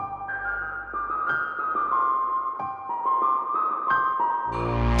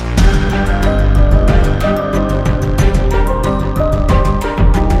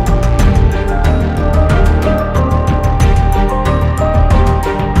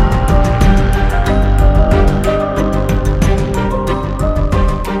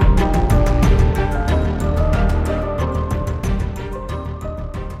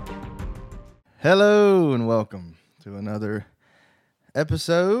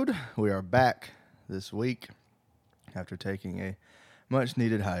episode. We are back this week after taking a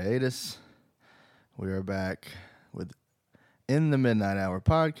much-needed hiatus. We are back with In the Midnight Hour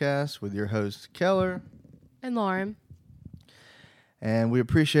podcast with your hosts, Keller and Lauren. And we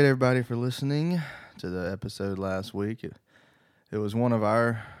appreciate everybody for listening to the episode last week. It was one of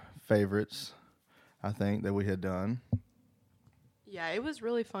our favorites, I think, that we had done. Yeah, it was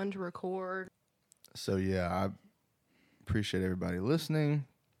really fun to record. So, yeah, I appreciate everybody listening.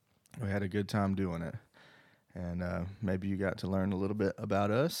 We had a good time doing it. And maybe you got to learn a little bit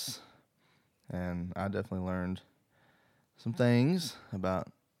about us. And I definitely learned some things about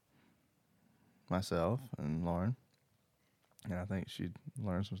myself and Lauren. And I think she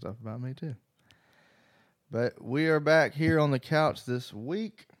learned some stuff about me, too. But we are back here on the couch this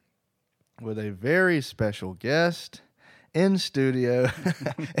week with a very special guest in studio,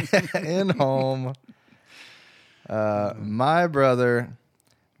 in home. My brother,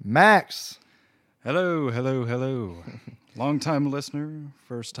 Max. Hello. Long-time listener,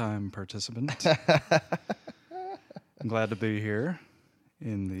 first-time participant. I'm glad to be here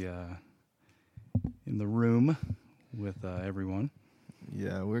in the room with everyone.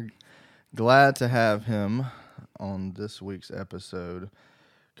 Yeah, we're glad to have him on this week's episode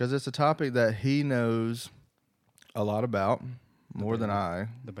because it's a topic that he knows a lot about, more than I.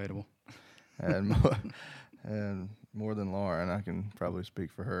 Debatable. And more than Lauren. I can probably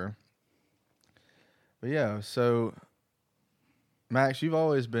speak for her. But yeah, so Max, you've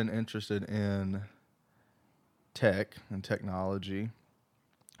always been interested in tech and technology.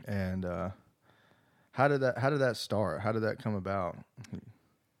 And how did that start? How did that come about?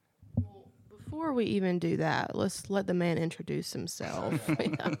 Before we even do that, let's let the man introduce himself.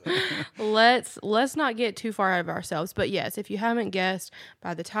 Let's not get too far out of ourselves. But yes, if you haven't guessed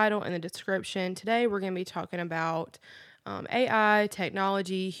by the title and the description, today we're going to be talking about AI,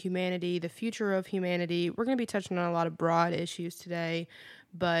 technology, humanity, the future of humanity. We're going to be touching on a lot of broad issues today,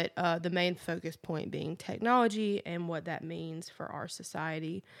 but the main focus point being technology and what that means for our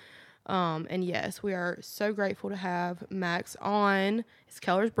society. And yes, we are so grateful to have Max on. It's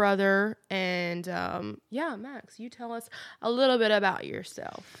Keller's brother. And Max, you tell us a little bit about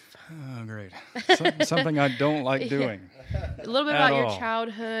yourself. Oh, great. Something I don't like doing. A little bit about your all.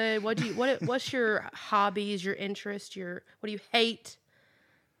 childhood. What's your hobbies, your interests, what do you hate?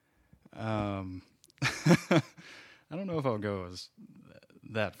 I don't know if I'll go as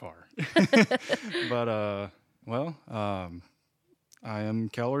that far. But, I am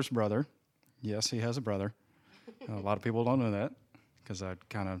Keller's brother. Yes, he has a brother. A lot of people don't know that because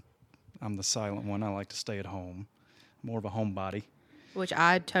I'm the silent one. I like to stay at home. More of a homebody. Which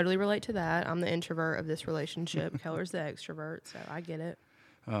I totally relate to that. I'm the introvert of this relationship. Keller's the extrovert, so I get it.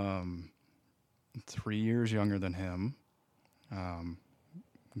 3 years younger than him.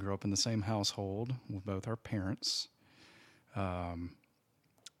 Grew up in the same household with both our parents.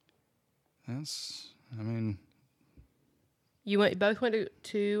 You both went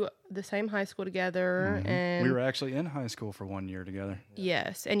to the same high school together, Mm-hmm. and we were actually in high school for 1 year together.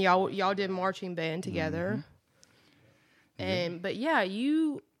 yes, and y'all did marching band together. Mm-hmm. But yeah,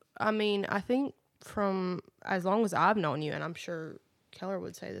 I think from as long as I've known you, and I'm sure Keller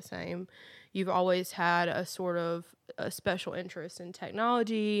would say the same, you've always had a sort of a special interest in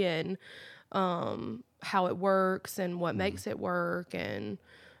technology and how it works and what makes it work, and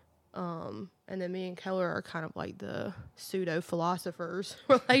then me and Keller are kind of like the pseudo philosophers.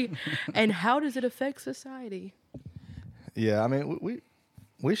 And how does it affect society? Yeah, I mean,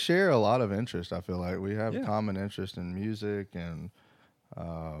 we share a lot of interest, I feel like. We have common interest in music and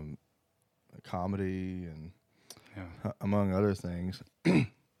comedy and among other things.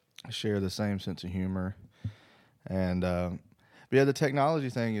 Share the same sense of humor. And, the technology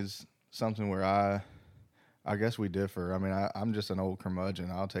thing is something where I guess we differ. I mean, I'm just an old curmudgeon.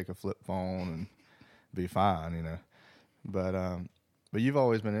 I'll take a flip phone and be fine, you know. But you've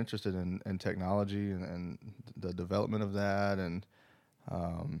always been interested in technology and the development of that and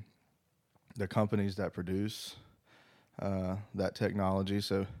the companies that produce that technology.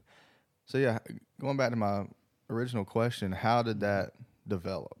 So yeah, going back to my original question, how did that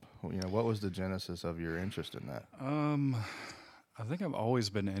develop? You know, what was the genesis of your interest in that? I think I've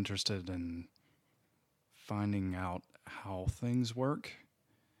always been interested in finding out how things work.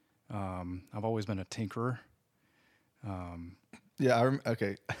 I've always been a tinkerer.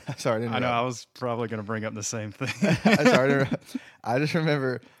 Okay. Sorry, I know I was probably going to bring up the same thing. Sorry, I just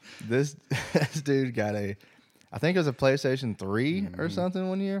remember this dude got I think it was a PlayStation 3 or something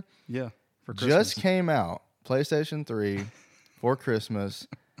one year. Yeah, for Christmas. Just came out, PlayStation 3 for Christmas.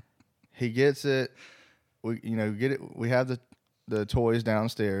 He gets it. We get it. We have the the toys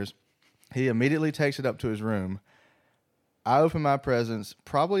downstairs. He immediately takes it up to his room. I open my presents.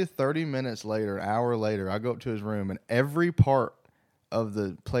 Probably 30 minutes later, an hour later, I go up to his room, and every part of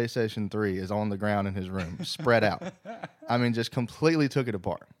the PlayStation 3 is on the ground in his room, spread out. I mean, just completely took it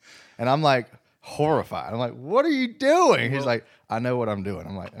apart. And I'm like horrified. I'm like, what are you doing? He's like, I know what I'm doing.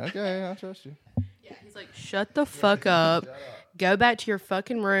 I'm like, okay, I trust you. Yeah, he's like, shut the fuck up. Go back to your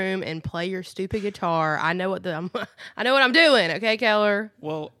fucking room and play your stupid guitar. I know what I'm doing. Okay, Keller.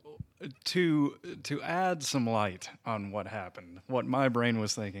 Well, to add some light on what happened, what my brain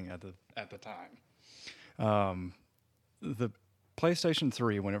was thinking at the time, the PlayStation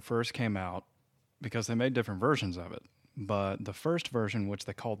 3 when it first came out, because they made different versions of it, but the first version, which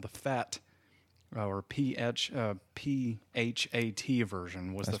they called the FAT or PHAT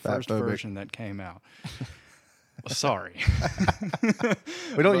version, was That's the first fat-phobic. version that came out. Sorry.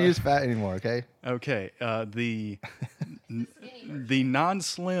 We don't use fat anymore, okay? Okay, the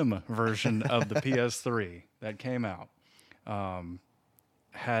non-slim version of the PS3 that came out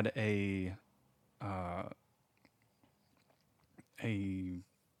had a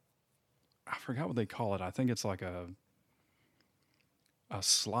I forgot what they call it. I think it's like a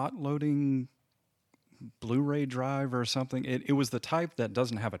slot loading Blu-ray drive or something. It was the type that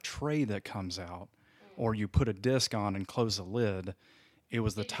doesn't have a tray that comes out, or you put a disc on and close the lid. It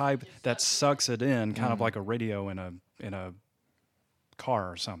was the type that sucks it in, kind of like a radio in a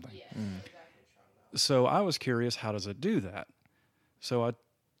car or something. So I was curious, how does it do that? So I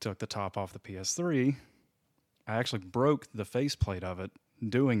took the top off the PS3. I actually broke the faceplate of it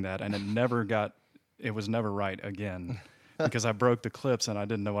doing that, and it was never right again because I broke the clips and I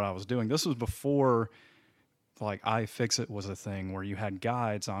didn't know what I was doing. This was before like iFixit was a thing where you had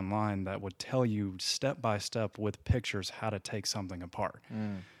guides online that would tell you step by step with pictures how to take something apart.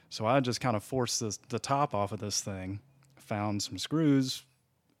 So I just kind of forced the top off of this thing, found some screws,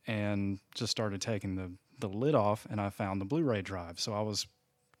 and just started taking the lid off, and I found the Blu-ray drive. So I was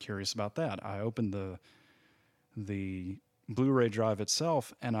curious about that. I opened the Blu-ray drive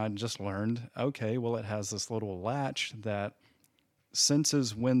itself, and I just learned, okay, well, it has this little latch that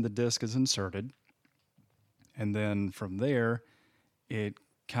senses when the disc is inserted, and then from there, it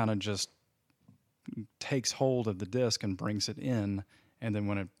kind of just takes hold of the disc and brings it in, and then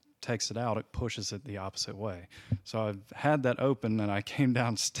when it takes it out, it pushes it the opposite way. So I've had that open, and I came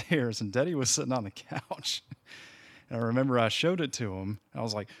downstairs, and Daddy was sitting on the couch. And I remember I showed it to him. I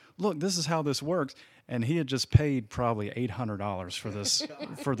was like, look, this is how this works. And he had just paid probably $800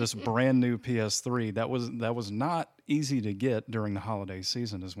 for this brand new PS3. That was not easy to get during the holiday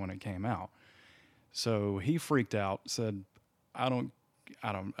season is when it came out. So he freaked out, said, I don't,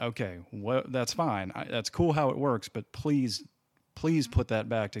 okay, well, that's fine. That's cool how it works, but please put that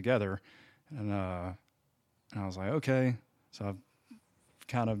back together. And I was like, okay. So I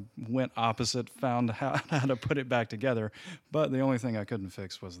kind of went opposite, found how to put it back together. But the only thing I couldn't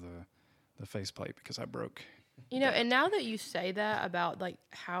fix was the faceplate because I broke. And now that you say that about like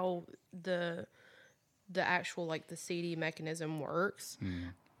how the actual like the CD mechanism works,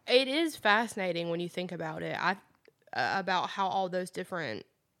 it is fascinating when you think about it. About how all those different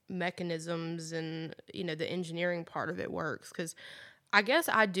mechanisms and the engineering part of it works, because I guess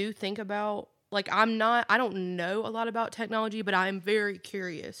I do think about like I don't know a lot about technology, but I'm very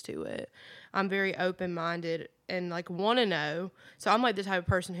curious to it. I'm very open-minded and like want to know. So I'm like the type of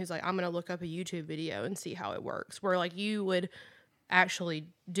person who's like, I'm going to look up a YouTube video and see how it works, where like you would actually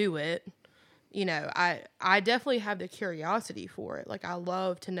do it. I definitely have the curiosity for it. Like I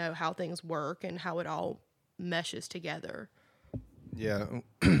love to know how things work and how it all meshes together. Yeah.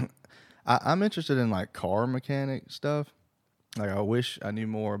 I'm interested in like car mechanic stuff. Like I wish I knew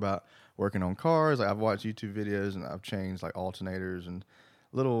more about working on cars. Like I've watched YouTube videos and I've changed like alternators and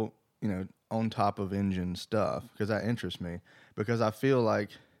little, on top of engine stuff because that interests me, because I feel like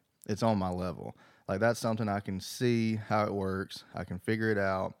it's on my level. Like that's something I can see how it works. I can figure it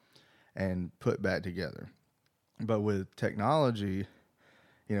out and put back together. But with technology,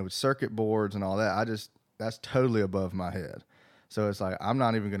 with circuit boards and all that, that's totally above my head. So it's like, I'm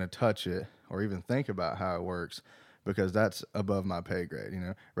not even going to touch it or even think about how it works because that's above my pay grade,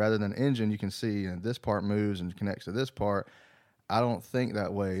 Rather than engine, you can see this part moves and connects to this part. I don't think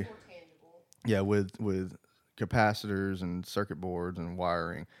that way. It's more tangible. Yeah, with capacitors and circuit boards and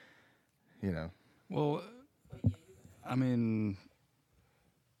wiring, Well, I mean,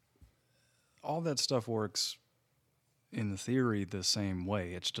 all that stuff works in theory the same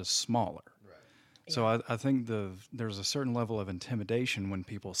way. It's just smaller. Right. So I think there's a certain level of intimidation when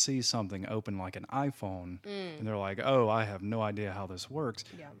people see something open like an iPhone, and they're like, "Oh, I have no idea how this works."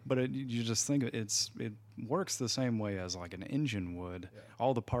 Yeah. But you just think it works the same way as like an engine would. Yeah.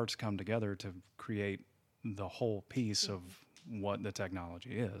 All the parts come together to create the whole piece of what the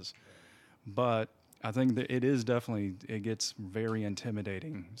technology is. But I think that it gets very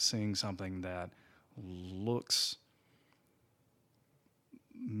intimidating seeing something that looks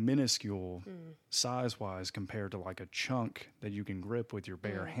minuscule size-wise compared to like a chunk that you can grip with your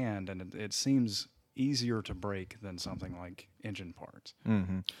bare hand, and it seems easier to break than something like engine parts.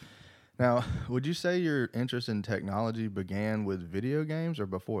 Mm-hmm. Now, would you say your interest in technology began with video games or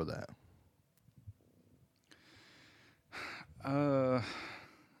before that? I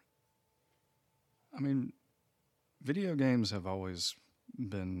mean, video games have always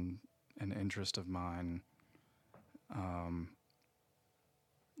been an interest of mine.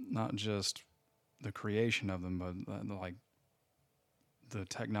 Not just the creation of them, but like the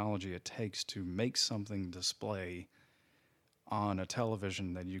technology it takes to make something display on a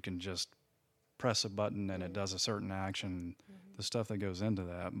television that you can just press a button and it does a certain action, the stuff that goes into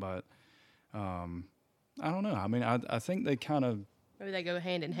that. But I don't know. I mean, I think they kind of... Maybe they go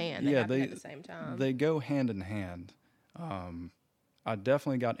hand in hand. They happen at the same time. They go hand in hand. I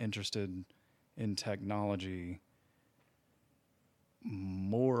definitely got interested in technology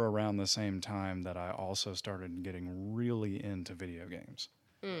more around the same time that I also started getting really into video games.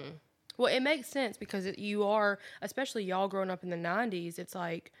 Well, it makes sense because you are, especially y'all growing up in the 90s, it's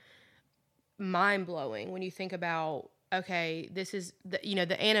like mind-blowing when you think about, okay, this is the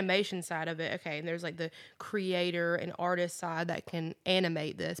animation side of it, okay, and there's like the creator and artist side that can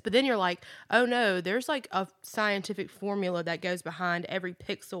animate this, but then you're like, oh no, there's like a scientific formula that goes behind every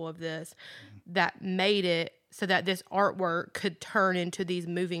pixel of this that made it so that this artwork could turn into these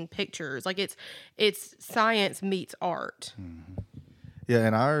moving pictures. Like it's science meets art. Mm-hmm. Yeah,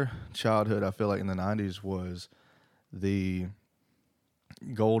 in our childhood, I feel like in the 90s was the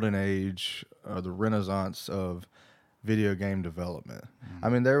golden age, the renaissance of video game development. I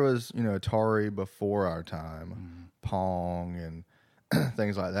mean, there was, Atari before our time, Pong and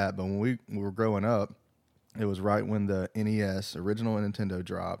things like that. But when we were growing up, it was right when the NES, original Nintendo,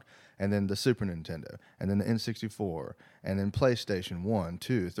 dropped, and then the Super Nintendo, and then the N64, and then PlayStation 1,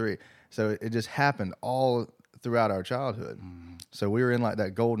 2, 3. So it just happened all throughout our childhood. So we were in like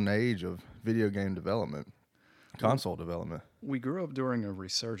that golden age of video game development, console development. We grew up during a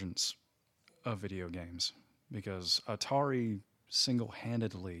resurgence of video games because Atari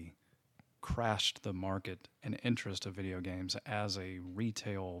single-handedly crashed the market and interest of video games as a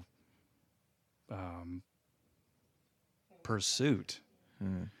retail pursuit.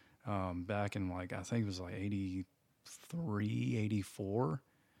 Back in I think it was 83, 84.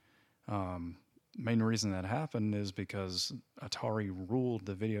 Main reason that happened is because Atari ruled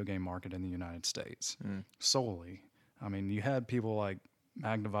the video game market in the United States solely. I mean, you had people like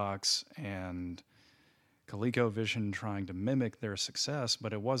Magnavox and ColecoVision trying to mimic their success,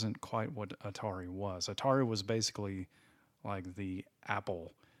 but it wasn't quite what Atari was. Atari was basically like the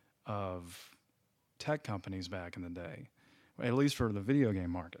Apple of tech companies back in the day, at least for the video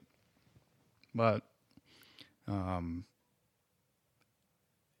game market. But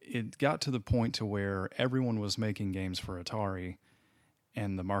it got to the point to where everyone was making games for Atari,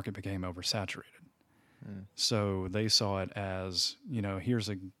 and the market became oversaturated. So they saw it as,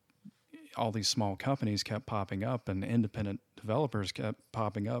 all these small companies kept popping up, and independent developers kept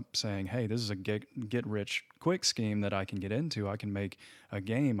popping up saying, hey, this is a get-rich-quick scheme that I can get into. I can make a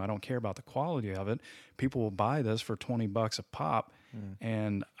game. I don't care about the quality of it. People will buy this for $20 a pop,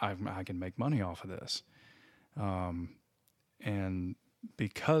 and I can make money off of this. And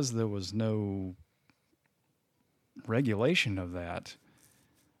because there was no regulation of that,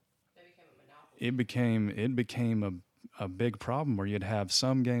 it became a big problem where you'd have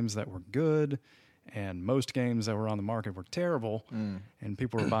some games that were good and most games that were on the market were terrible, and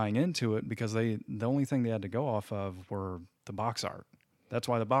people were buying into it because the only thing they had to go off of were the box art. That's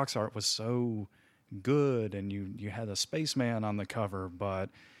why the box art was so good, and you had a spaceman on the cover, but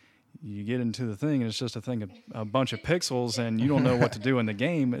you get into the thing and it's just a bunch of pixels, and you don't know what to do in the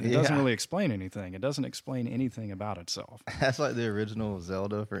game. It doesn't really explain anything. It doesn't explain anything about itself. That's like the original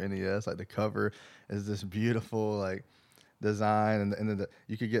Zelda for NES. Like the cover is this beautiful design, and then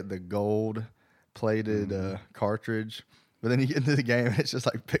you could get the gold plated cartridge, but then you get into the game and it's just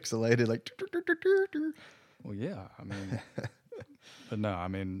like pixelated, like. Well, yeah, I mean, but no, I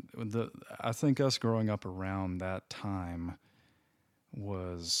mean, I think us growing up around that time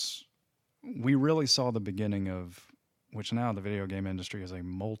we really saw the beginning of which now the video game industry is a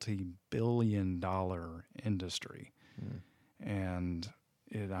multi-billion-dollar industry. And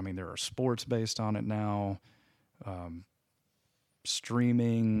there are sports based on it now,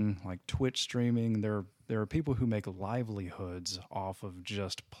 streaming, like Twitch streaming. There are people who make livelihoods off of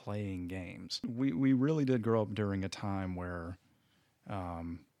just playing games. We really did grow up during a time where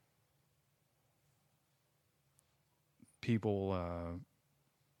people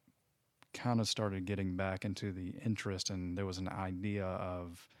kind of started getting back into the interest, and there was an idea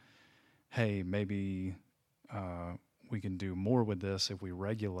of, hey, maybe we can do more with this if we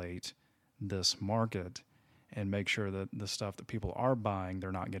regulate this market and make sure that the stuff that people are buying,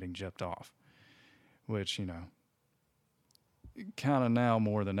 they're not getting gypped off. Which, kind of now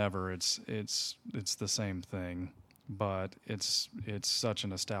more than ever, it's the same thing, but it's such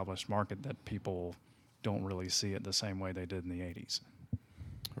an established market that people don't really see it the same way they did in the 80s.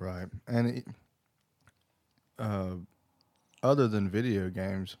 Right. And other than video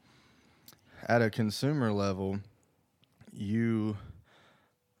games, at a consumer level, I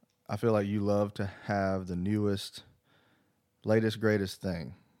feel like you love to have the newest, latest, greatest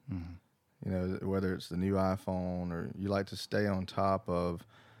thing. Mm-hmm. Whether it's the new iPhone, or you like to stay on top of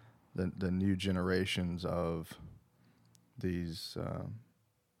the new generations of these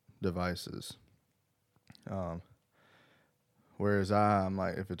devices. Whereas I'm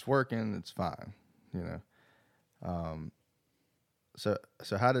like, if it's working, it's fine, So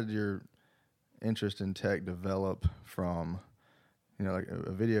how did your interest in tech develop from, like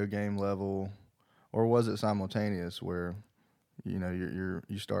a video game level, or was it simultaneous where, you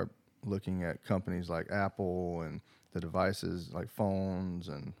start looking at companies like Apple and the devices like phones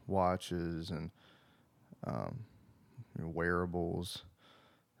and watches and wearables?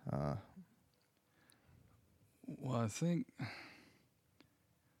 Well,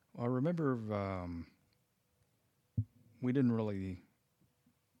 I remember we didn't really.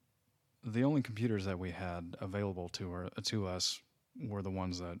 The only computers that we had available to us were the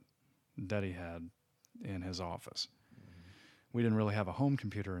ones that Daddy had in his office. Mm-hmm. We didn't really have a home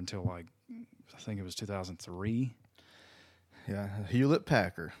computer until I think it was 2003. Yeah, Hewlett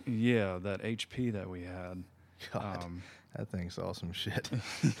Packard. Yeah, that HP that we had. God, that thing saw some shit.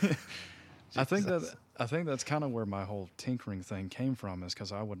 I think that's kind of where my whole tinkering thing came from, is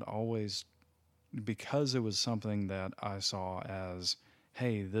because I would always, because it was something that I saw as,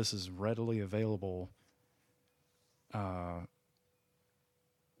 hey, this is readily available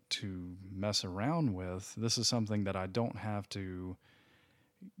to mess around with. This is something that I don't have to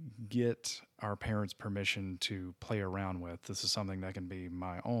get our parents' permission to play around with. This is something that can be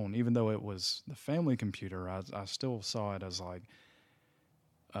my own. Even though it was the family computer, I still saw it as like,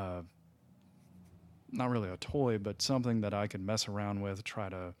 not really a toy, but something that I could mess around with, try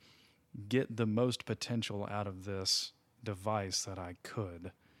to get the most potential out of this device that I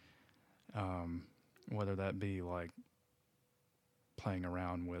could, whether that be like playing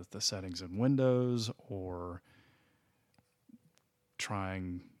around with the settings in Windows or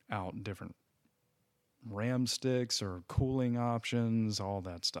trying out different RAM sticks or cooling options, all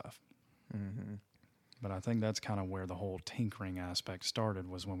that stuff. Mm-hmm. But I think that's kind of where the whole tinkering aspect started,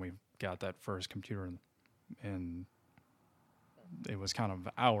 was when we got that first computer, and it was kind of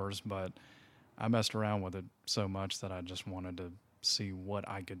ours, but I messed around with it so much that I just wanted to see what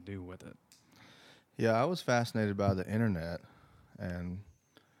I could do with it. Yeah, I was fascinated by the internet, and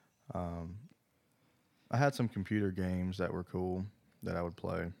I had some computer games that were cool that I would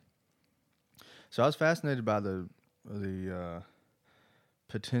play. So I was fascinated by the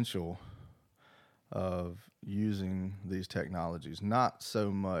potential of using these technologies, not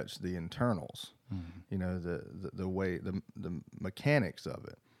so much the internals, the way, the mechanics of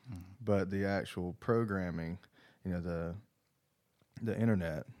it, but the actual programming, the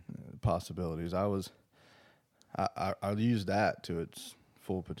internet possibilities. I used that to its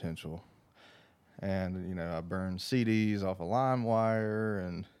full potential, and I burned CDs off a LimeWire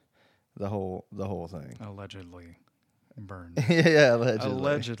and the whole thing. Allegedly burned. Yeah,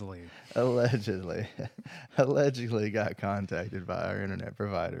 allegedly got contacted by our internet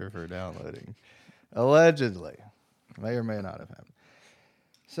provider for downloading. Allegedly. May or may not have happened.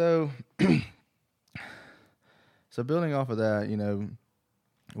 So building off of that,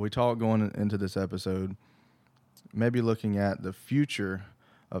 we talked going into this episode, maybe looking at the future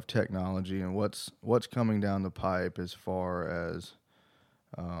of technology and what's coming down the pipe as far as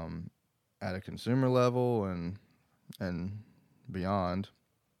at a consumer level and beyond.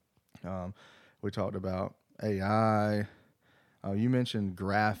 We talked about AI. You mentioned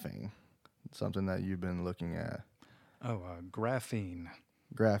graphing, something that you've been looking at. Oh, graphene.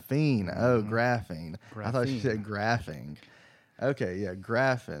 Graphene. Oh, graphene. I thought you Graphene. said graphing. Okay, yeah,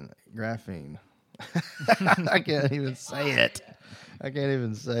 graphene. I can't even say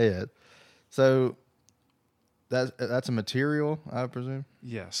it. So that's a material, I presume?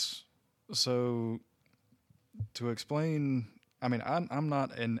 Yes. So to explain, I mean, I'm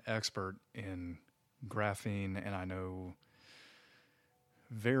not an expert in graphene, and I know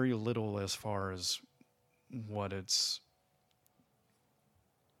very little as far as what its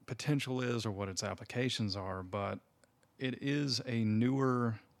potential is or what its applications are, but it is a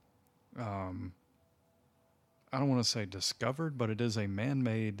newer, I don't want to say discovered, but it is a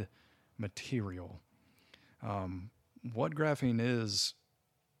man-made material. What graphene is,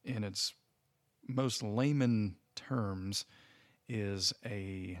 in its most layman terms, is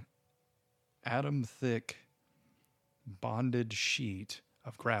a atom-thick bonded sheet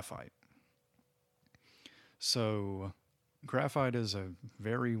of graphite. So graphite is a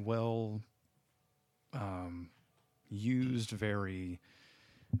very well used, very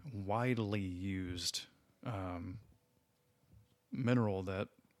widely used mineral that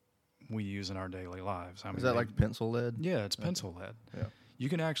we use in our daily lives. I mean, Is that like pencil lead? Yeah, it's pencil lead. Yeah. You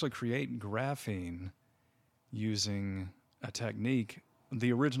can actually create graphene using a technique,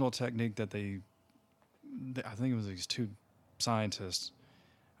 the original technique that I think it was these two scientists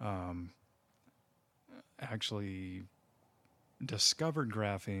actually discovered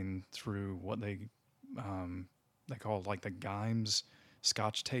graphene through what they call like the Gimes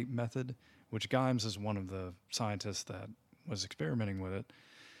Scotch tape method, which Gimes is one of the scientists that was experimenting with it.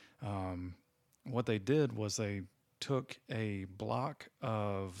 What they did was they took a block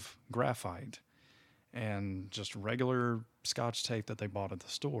of graphite and just regular Scotch tape that they bought at the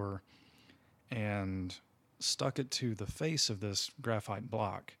store and stuck it to the face of this graphite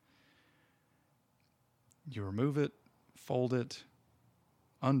block. You remove it, fold it,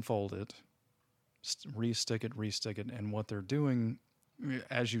 unfold it, re-stick it, and what they're doing,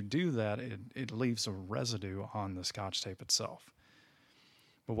 as you do that, it leaves a residue on the Scotch tape itself.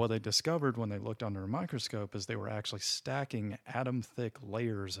 But what they discovered when they looked under a microscope is they were actually stacking atom-thick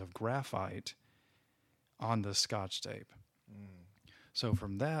layers of graphite on the Scotch tape. So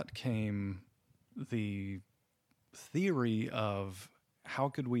from that came the theory of how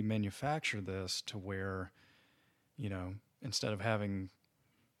could we manufacture this to where, instead of having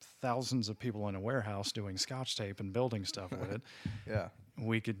thousands of people in a warehouse doing Scotch tape and building stuff with it, Yeah.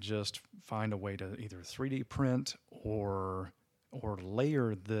 we could just find a way to either 3D print or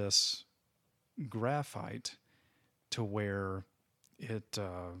layer this graphite to where it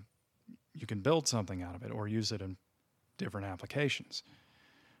you can build something out of it or use it in different applications.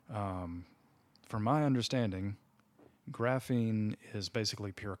 From my understanding, graphene is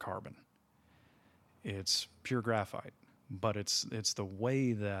basically pure carbon. It's pure graphite, but it's the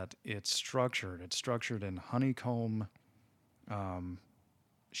way that it's structured. It's structured in honeycomb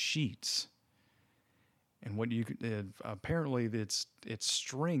sheets. And apparently its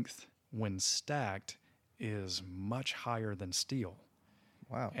strength when stacked is much higher than steel.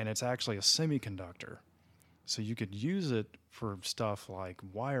 Wow. And it's actually a semiconductor. So you could use it for stuff like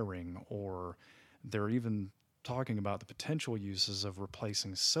wiring, or they're even talking about the potential uses of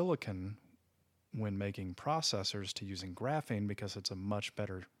replacing silicon when making processors to using graphene because it's a much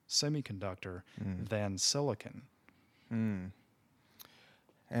better semiconductor than silicon.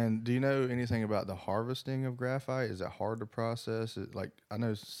 And do you know anything about the harvesting of graphite? Is it hard to process? I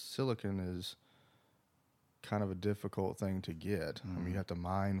know silicon is kind of a difficult thing to get. I mean, you have to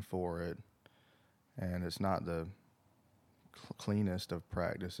mine for it, and it's not the cleanest of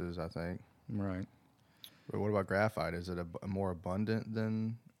practices, I think. Right. But what about graphite? Is it more abundant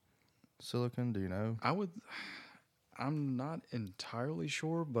than silicon? Do you know? I'm not entirely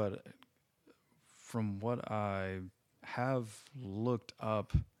sure, but from what I have looked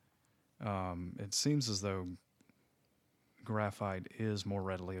up, it seems as though graphite is more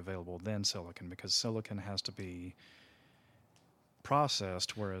readily available than silicon because silicon has to be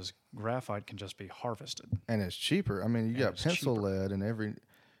processed, whereas graphite can just be harvested. And it's cheaper. I mean, you got pencil lead and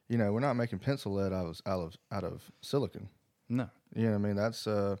we're not making pencil lead out of silicon. No. You know what I mean? That's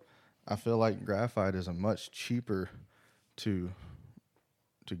I feel like graphite is a much cheaper to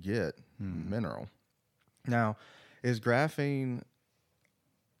get mineral. Now, is graphene,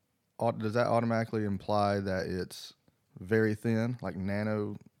 does that automatically imply that it's very thin, like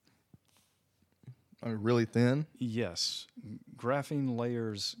really thin? Yes. Graphene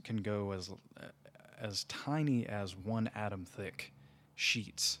layers can go as tiny as 1 atom thick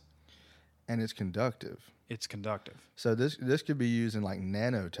sheets. And it's conductive. It's conductive. So this could be used in like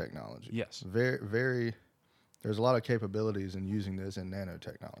nanotechnology. Yes. Very, very there's a lot of capabilities in using this in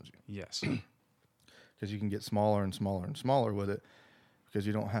nanotechnology. Yes. Because you can get smaller and smaller and smaller with it, because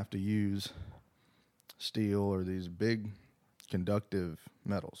you don't have to use steel or these big conductive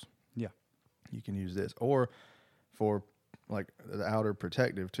metals. Yeah. You can use this, or for like the outer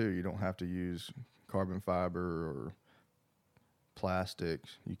protective too. You don't have to use carbon fiber or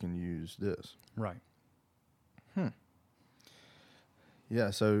plastics. You can use this. Right. Yeah,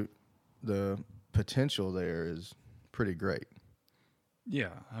 so the potential there is pretty great. Yeah,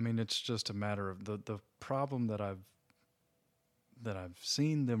 I mean, it's just a matter of the problem that I've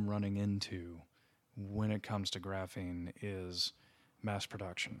seen them running into when it comes to graphene is mass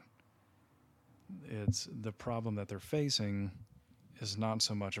production. It's the problem that they're facing is not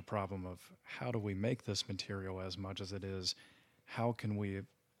so much a problem of how do we make this material as much as it is how can we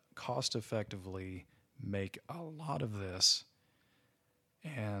cost effectively make a lot of this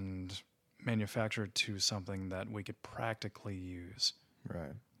and manufacture it to something that we could practically use.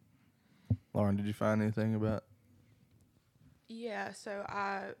 Right. Lauren, did you find anything about? Yeah, so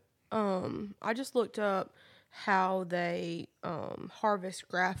I just looked up how they harvest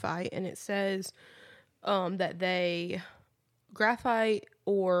graphite, and it says that graphite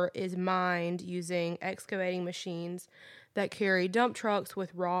ore is mined using excavating machines that carry dump trucks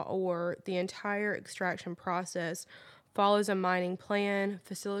with raw ore. The entire extraction process follows a mining plan,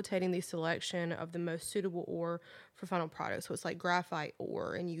 facilitating the selection of the most suitable ore for final products. So it's like graphite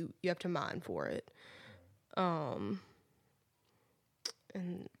ore, and you have to mine for it. And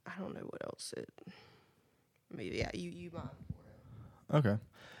I don't know what else maybe, yeah, you mine for it. Okay.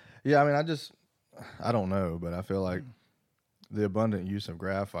 Yeah, I mean, I don't know, but I feel like the abundant use of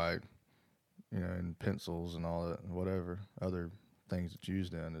graphite, in pencils and all that, whatever other things it's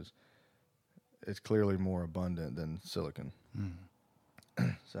used in it's clearly more abundant than silicon.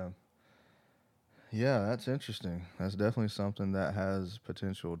 So, yeah, that's interesting. That's definitely something that has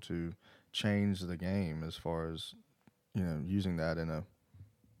potential to change the game as far as, using that in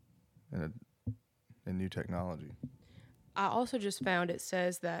new technology. I also just found it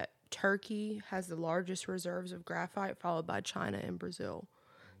says that Turkey has the largest reserves of graphite, followed by China and Brazil.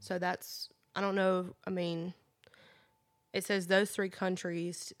 So I don't know, it says those three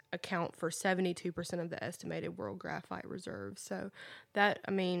countries account for 72% of the estimated world graphite reserves. So that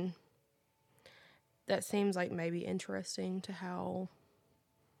seems like maybe interesting to how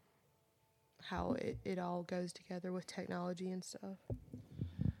it all goes together with technology and stuff.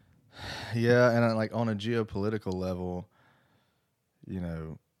 Yeah, and like on a geopolitical level,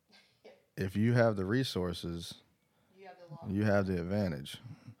 if you have the resources, you have the advantage.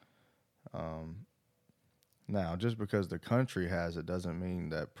 Now, just because the country has it doesn't mean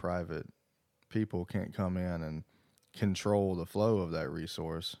that private people can't come in and control the flow of that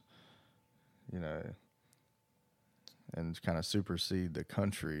resource, and kind of supersede the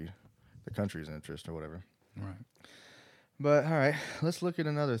country's interest or whatever. Right. But all right, let's look at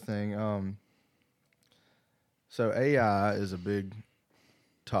another thing. So AI is a big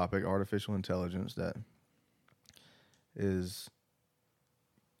topic, artificial intelligence, that is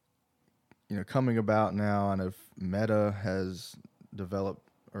coming about now. And if Meta has developed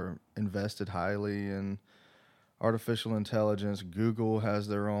or invested highly in artificial intelligence, Google has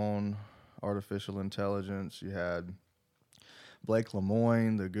their own artificial intelligence. You had Blake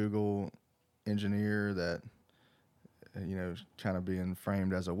Lemoine, the Google engineer that kind of being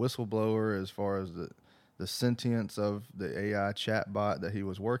framed as a whistleblower as far as the sentience of the AI chatbot that he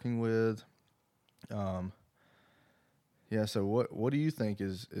was working with. Yeah, so what do you think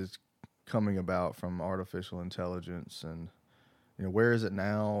is coming about from artificial intelligence, and where is it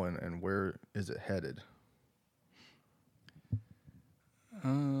now, and where is it headed?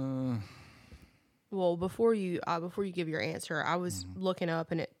 Well, before you give your answer, I was looking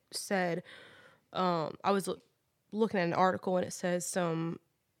up, and it said I was looking at an article, and it says some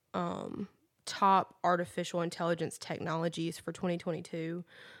top artificial intelligence technologies for 2022.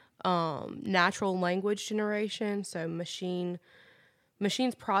 Natural language generation, so machines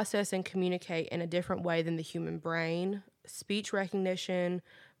process and communicate in a different way than the human brain. Speech recognition,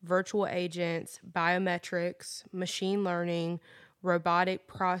 virtual agents, biometrics, machine learning, robotic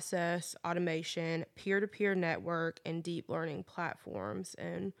process automation, peer-to-peer network, and deep learning platforms.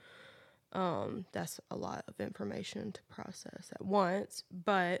 And that's a lot of information to process at once.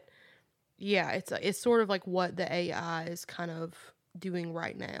 But yeah, it's sort of like what the AI is kind of doing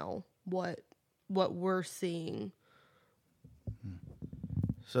right now, what we're seeing.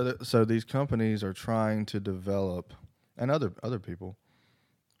 So these companies are trying to develop, and other people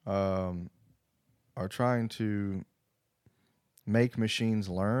are trying to make machines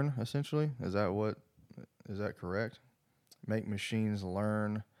learn. Essentially, is that what Is that correct? Make machines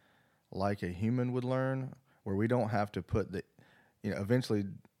learn like a human would learn, where we don't have to put the, eventually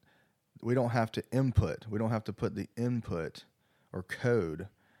we don't have to input. We don't have to put the input or code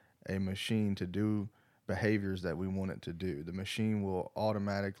a machine to do behaviors that we want it to do. The machine will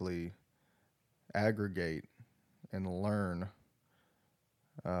automatically aggregate and learn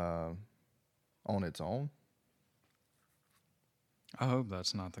on its own. I hope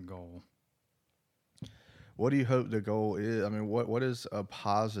that's not the goal. What do you hope the goal is? I mean, what is a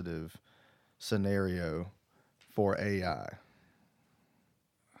positive scenario for AI?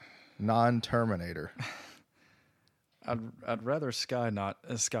 Non-Terminator. I'd rather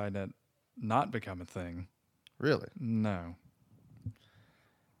Skynet not become a thing. Really? No.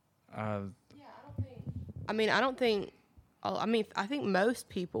 Yeah, I don't think. I think most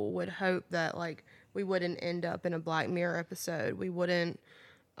people would hope that like we wouldn't end up in a Black Mirror episode. We wouldn't.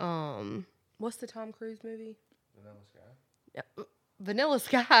 What's the Tom Cruise movie? Vanilla Sky. Yeah, Vanilla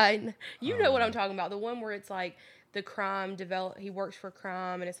Sky. You know what I'm talking about. The one where it's like the crime he works for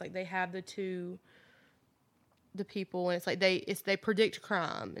crime, and it's like they have the people, and it's like they predict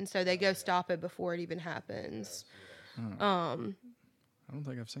crime, and so they go stop it before it even happens. I don't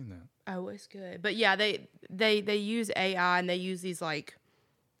think I've seen that. Oh, it's good. But yeah, they use AI, and they use these like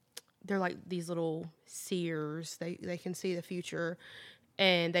they're like these little seers. They can see the future,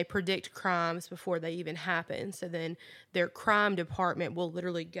 and they predict crimes before they even happen. So then their crime department will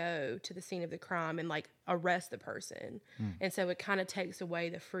literally go to the scene of the crime and like arrest the person. And so it kind of takes away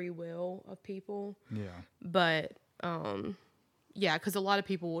the free will of people. Yeah. But yeah, because a lot of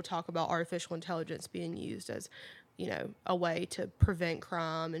people will talk about artificial intelligence being used as, a way to prevent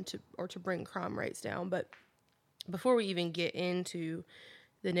crime and to bring crime rates down. But before we even get into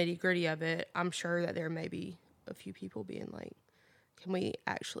the nitty gritty of it, I'm sure that there may be a few people being like, can we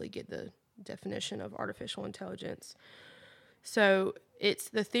actually get the definition of artificial intelligence? So it's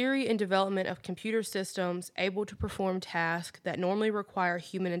the theory and development of computer systems able to perform tasks that normally require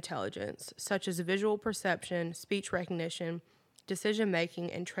human intelligence, such as visual perception, speech recognition,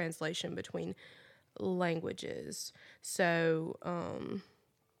 decision-making, and translation between languages. So,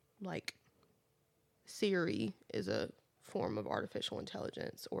 like Siri is a form of artificial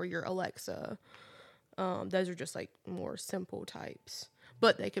intelligence, or your Alexa. Those are just like more simple types,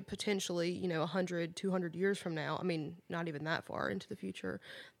 but they could potentially, 100, 200 years from now, I mean, not even that far into the future,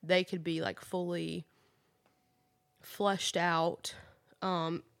 they could be like fully fleshed out,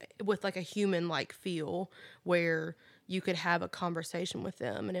 with like a human like feel, where you could have a conversation with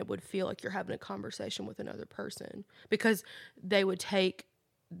them and it would feel like you're having a conversation with another person, because they would take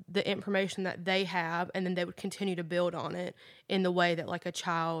the information that they have and then they would continue to build on it in the way that like a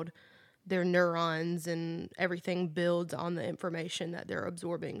child, their neurons and everything builds on the information that they're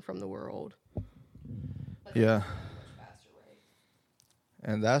absorbing from the world. Yeah.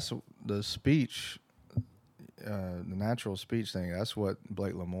 And that's the speech, the natural speech thing. That's what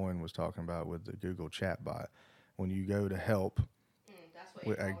Blake Lemoine was talking about with the Google chatbot. When you go to help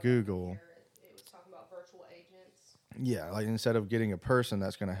at Google, it was talking about virtual agents. Yeah, like instead of getting a person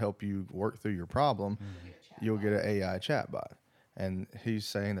that's going to help you work through your problem, you'll get an AI chatbot. And he's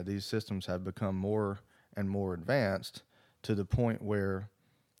saying that these systems have become more and more advanced to the point where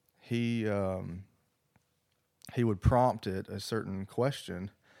he would prompt it a certain question,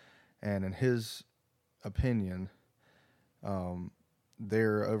 and in his opinion, I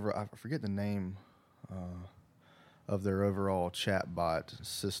forget the name of their overall chatbot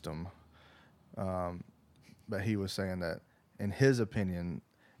system, but he was saying that in his opinion,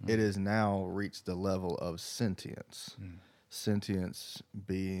 it has now reached the level of sentience. Sentience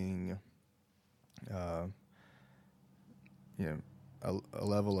being, a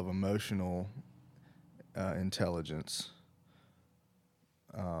level of emotional intelligence,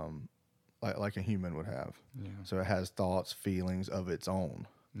 like a human would have. Yeah. So it has thoughts, feelings of its own.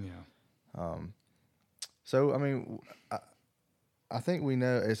 Yeah. So I mean, I think we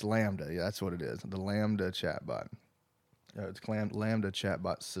know it's Lambda. Yeah, that's what it is. The Lambda chatbot. It's Lambda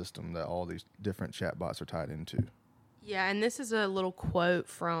chatbot system that all these different chatbots are tied into. Yeah, and this is a little quote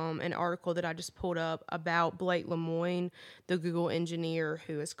from an article that I just pulled up about Blake Lemoine, the Google engineer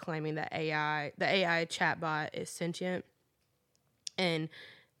who is claiming that the AI chatbot is sentient. And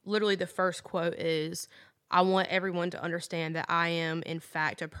literally the first quote is, "I want everyone to understand that I am in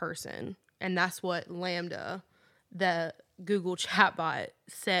fact a person." And that's what Lambda, the Google chatbot,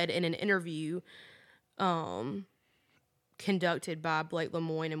 said in an interview conducted by Blake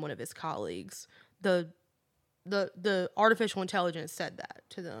Lemoine and one of his colleagues. The artificial intelligence said that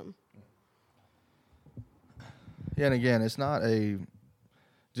to them. Yeah, and again, it's not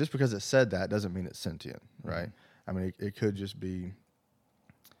just because it said that doesn't mean it's sentient. right? I mean, it could just be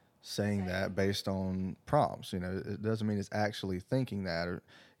saying that based on prompts. It doesn't mean it's actually thinking that, or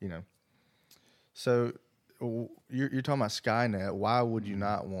So you're talking about Skynet. Why would you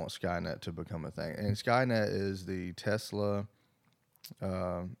not want Skynet to become a thing? And Skynet is the Tesla,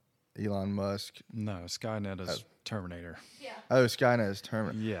 Elon Musk. No, Skynet is Terminator. Yeah. Oh, Skynet is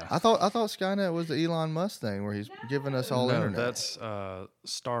Terminator. Yeah. I thought Skynet was the Elon Musk thing where he's giving us all internet. That's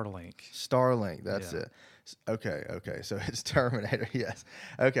Starlink. Starlink. That's it. Okay. So it's Terminator. Yes.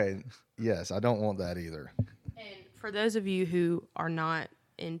 Okay. Yes. I don't want that either. And for those of you who are not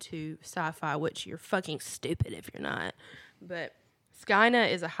into sci-fi, which you're fucking stupid if you're not, but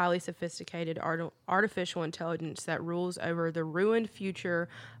Skynet is a highly sophisticated artificial intelligence that rules over the ruined future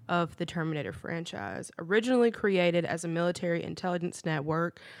of the Terminator franchise. Originally created as a military intelligence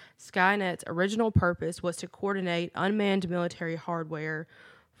network, Skynet's original purpose was to coordinate unmanned military hardware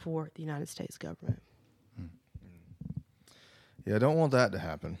for the United States government. Yeah, I don't want that to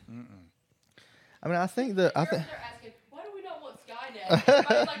happen. I mean, I think that They're asking, why do we not want Skynet?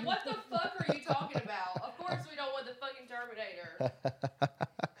 Everybody's like, what the fuck are you talking about? Of course we don't want the fucking Terminator.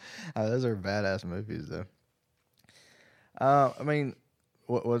 Those are badass movies, though. I mean,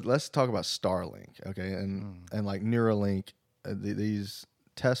 let's talk about Starlink, okay, and like Neuralink, these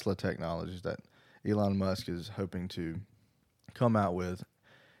Tesla technologies that Elon Musk is hoping to come out with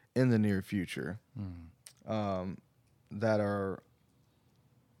in the near future, that are,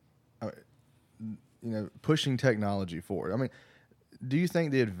 pushing technology forward. I mean, do you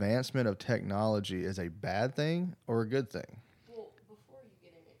think the advancement of technology is a bad thing or a good thing? Well, before you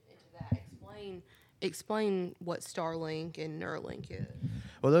get into that, explain what Starlink and Neuralink is.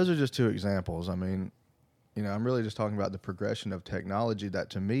 Well, those are just two examples. I mean, I'm really just talking about the progression of technology that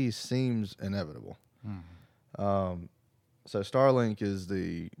to me seems inevitable. So Starlink is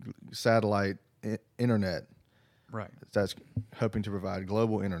the satellite internet, right? That's hoping to provide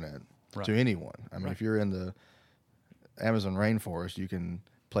global internet to anyone. I mean, if you're in the Amazon rainforest, you can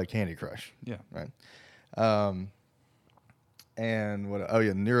play Candy Crush. Yeah. Right. And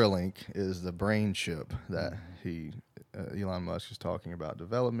Neuralink is the brain chip that Elon Musk is talking about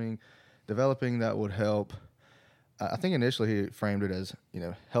developing that would help. I think initially he framed it as,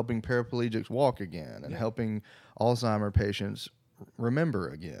 helping paraplegics walk again and helping Alzheimer patients remember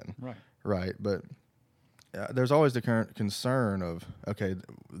again. Right. But there's always the current concern of, okay,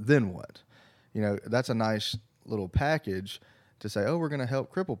 then what? That's a nice little package to say, oh, we're going to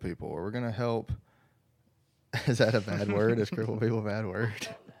help cripple people, or we're going to help. Is that a bad word? Is cripple people a bad word?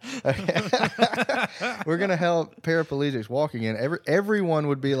 Okay. We're going to help paraplegics walk again. Everyone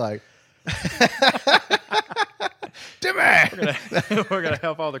would be like, we're gonna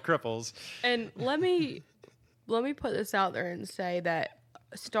help all the cripples. And let me put this out there and say that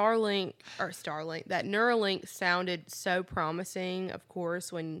that Neuralink sounded so promising, of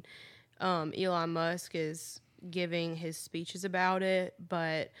course, when Elon Musk is giving his speeches about it.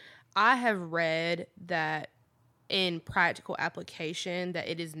 But I have read that in practical application that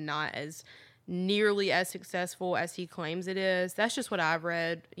it is not as nearly as successful as he claims it is. That's just what I've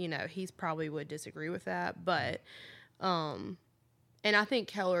read. He's probably would disagree with that. But, and I think,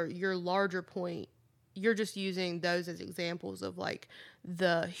 Keller, your larger point, you're just using those as examples of like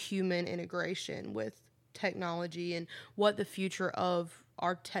the human integration with technology and what the future of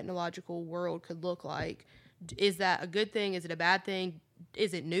our technological world could look like. Is that a good thing? Is it a bad thing?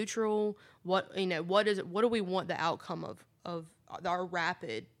 Is it neutral? What is it? What do we want the outcome of our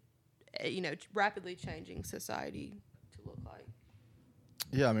rapidly changing society to look like?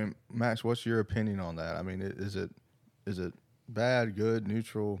 Yeah, I mean, Max, what's your opinion on that? I mean, is it bad, good,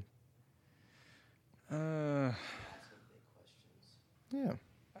 neutral? Yeah.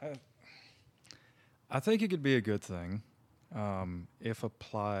 I think it could be a good thing if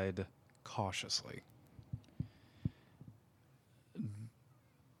applied cautiously.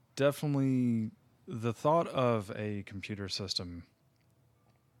 Definitely the thought of a computer system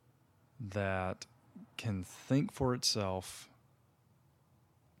that can think for itself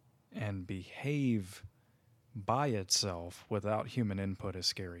and behave by itself without human input is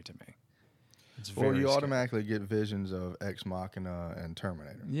scary to me. It's very you scary. automatically get visions of Ex Machina and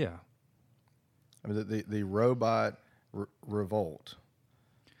Terminator. Yeah. I mean, the robot revolt.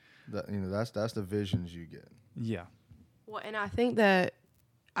 That's the visions you get. Yeah. Well, and I think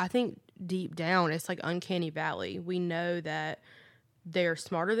deep down it's like uncanny valley. We know that they're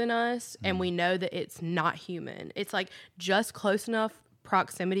smarter than us, and we know that it's not human. It's like just close enough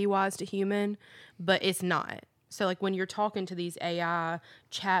proximity wise to human, but it's not. So like when you're talking to these AI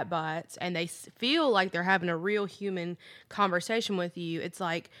chatbots and they feel like they're having a real human conversation with you, it's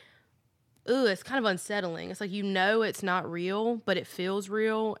like it's kind of unsettling. It's like, it's not real, but it feels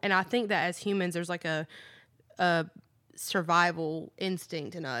real. And I think that as humans, there's like a survival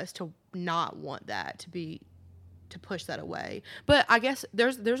instinct in us to not want that, to push that away. But I guess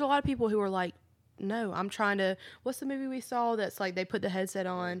there's a lot of people who are like, no, I'm trying to. What's the movie we saw that's like they put the headset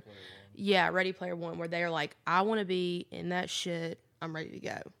on? Yeah, Ready Player One, where they're like, I want to be in that shit. I'm ready to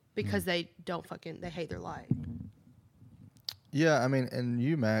go because they hate their life. Yeah, I mean, and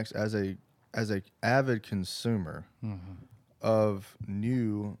you, Max, as a avid consumer of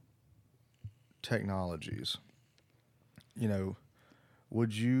new technologies,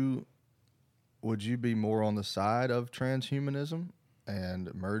 would you be more on the side of transhumanism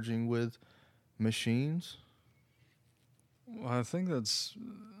and merging with machines? Well, I think it's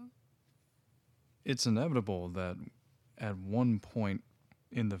inevitable that at one point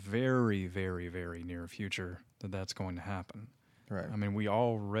in the very, very, very near future that's going to happen. Right. I mean,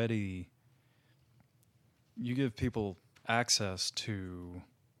 you give people access to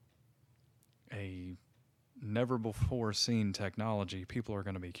a never before seen technology, people are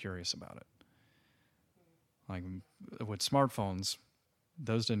going to be curious about it. Like with smartphones,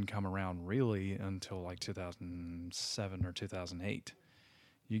 those didn't come around really until like 2007 or 2008.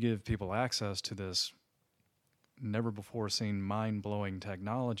 You give people access to this never before seen mind-blowing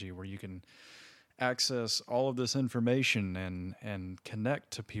technology where you can access all of this information and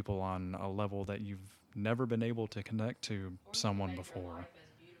connect to people on a level that you've never been able to connect to someone before.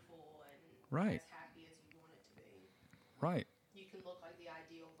 Right. As happy as you want it to be. Right. You can look like the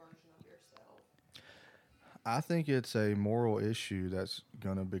ideal version of yourself. I think it's a moral issue that's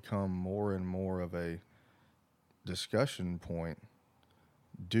going to become more and more of a discussion point.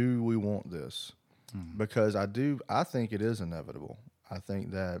 Do we want this? Because I think it is inevitable. I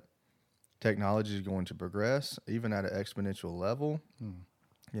think that technology is going to progress, even at an exponential level.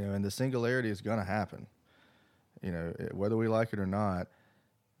 And the singularity is going to happen. Whether we like it or not,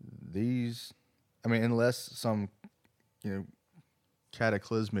 unless some,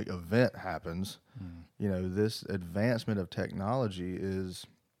 cataclysmic event happens, this advancement of technology is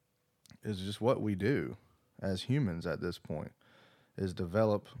just what we do as humans at this point, is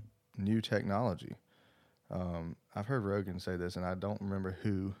develop new technology. I've heard Rogan say this, and I don't remember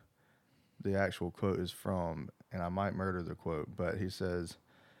who the actual quote is from, and I might murder the quote, but he says,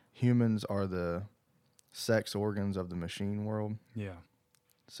 humans are the sex organs of the machine world. Yeah.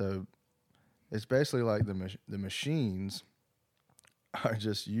 So it's basically like the machines are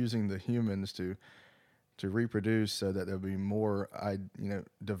just using the humans to reproduce so that there'll be more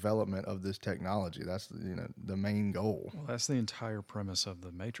development of this technology. That's the main goal. Well, that's the entire premise of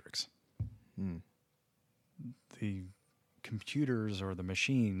the Matrix. The computers or the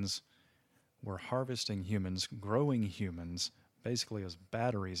machines were harvesting humans, growing humans, basically as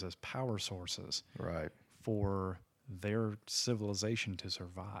batteries, as power sources. Right. For their civilization to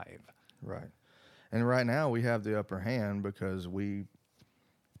survive. Right. And right now we have the upper hand because we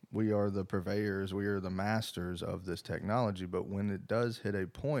are the purveyors, we are the masters of this technology. But when it does hit a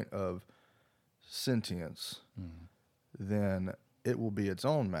point of sentience, then it will be its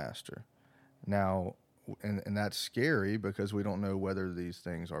own master. Now, and that's scary because we don't know whether these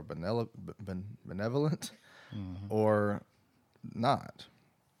things are benevolent or not.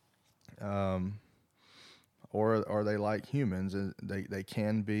 Or are they like humans? And they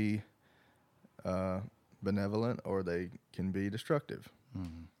can be benevolent or they can be destructive.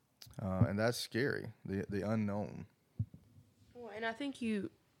 And that's scary, the unknown. Well, and I think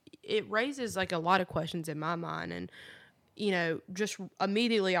it raises like a lot of questions in my mind. And, just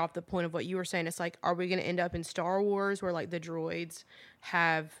immediately off the point of what you were saying, it's like, are we going to end up in Star Wars where like the droids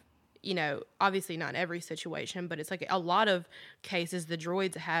have, obviously not every situation, but it's like a lot of cases the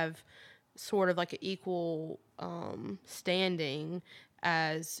droids have sort of like an equal standing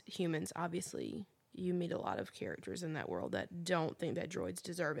as humans. Obviously, you meet a lot of characters in that world that don't think that droids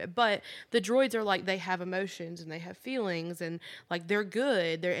deserve it. But the droids are like, they have emotions and they have feelings and like they're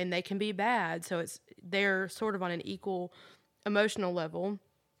good and they can be bad. So they're sort of on an equal emotional level.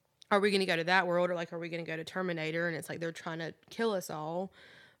 Are we going to go to that world or like, are we going to go to Terminator? And it's like, they're trying to kill us all.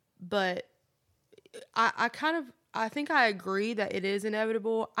 But I think I agree that it is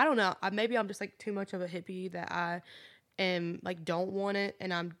inevitable. I don't know. Maybe I'm just like too much of a hippie that I am like don't want it,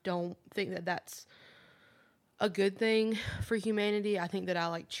 and I don't think that that's a good thing for humanity. I think that I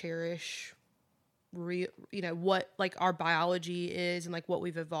like cherish what like our biology is and like what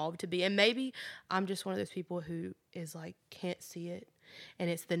we've evolved to be. And maybe I'm just one of those people who is like can't see it and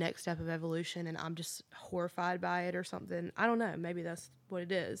it's the next step of evolution and I'm just horrified by it or something. I don't know. Maybe that's what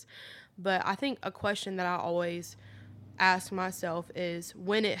it is. But I think a question that I always ask myself is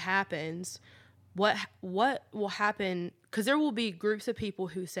when it happens, what will happen? Because there will be groups of people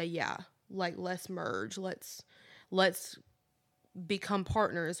who say, yeah, like let's merge, let's become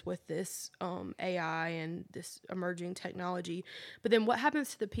partners with this AI and this emerging technology. But then what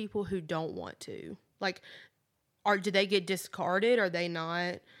happens to the people who don't want to? Like, do they get discarded? Are they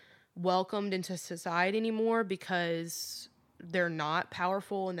not welcomed into society anymore because they're not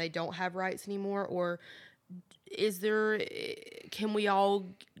powerful and they don't have rights anymore? Or can we all,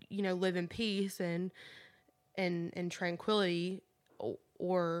 live in peace and tranquility?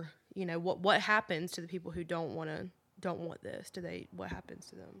 Or what happens to the people who don't want this? What happens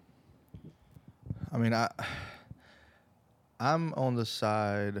to them? I mean, I'm on the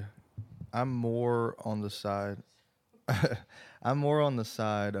side. I'm more on the side. I'm more on the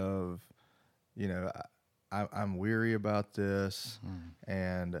side of, I'm weary about this,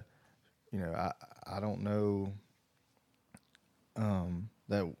 and I don't know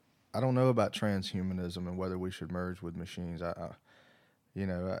that I don't know about transhumanism and whether we should merge with machines. I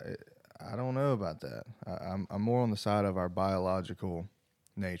don't know about that. I'm more on the side of our biological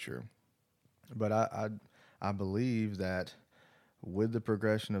nature, but I believe that with the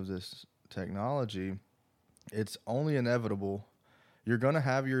progression of this technology, it's only inevitable. You're going to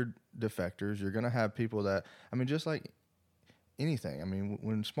have your defectors. You're going to have people that, just like anything.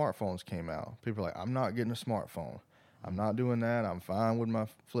 When smartphones came out, people are like, I'm not getting a smartphone. I'm not doing that. I'm fine with my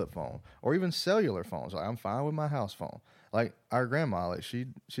flip phone. Or even cellular phones. Like, I'm fine with my house phone. Like our grandma, like she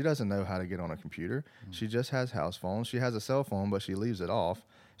doesn't know how to get on a computer. She just has house phones. She has a cell phone, but she leaves it off.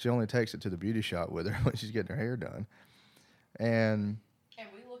 She only takes it to the beauty shop with her when she's getting her hair done. And we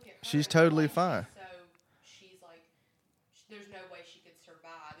look at her she's totally fine. She's like, there's no way she could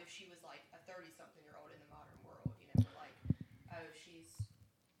survive if she was like a 30-something-year-old in the modern world. We're like, oh, she's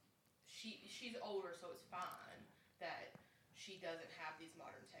older, so it's fine that she doesn't have these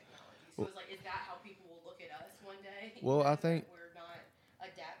modern technologies. So it's like, is that how people will look at us one day? Well, I think we're not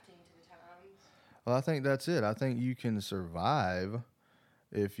adapting to the times. Well, I think that's it. I think you can survive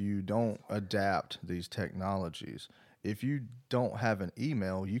if you don't adapt these technologies. If you don't have an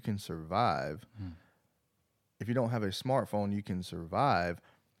email, you can survive. If you don't have a smartphone, you can survive.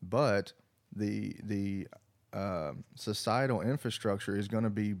 But the societal infrastructure is going to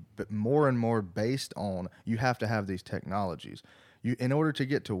be more and more based on you have to have these technologies. In order to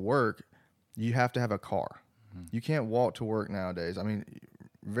get to work, you have to have a car. You can't walk to work nowadays.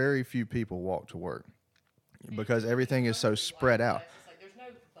 Very few people walk to work because everything is so spread out. It's like there's no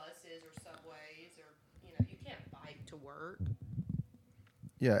buses or subways or you can't bike to work.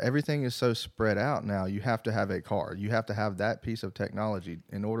 Yeah, everything is so spread out now. You have to have a car. You have to have that piece of technology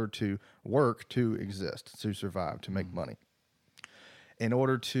in order to work, to exist, to survive, to make money. In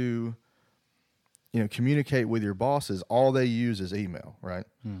order to, communicate with your bosses, all they use is email, right?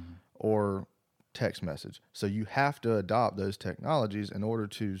 Or text message. So you have to adopt those technologies in order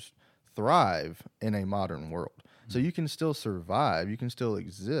to thrive in a modern world. So you can still survive, you can still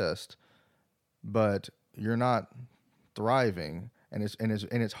exist, but you're not thriving. And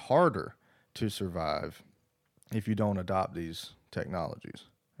it's harder to survive if you don't adopt these technologies,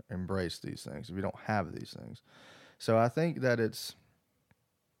 embrace these things, if you don't have these things. So I think that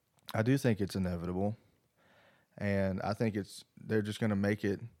I do think it's inevitable, and I think they're just going to make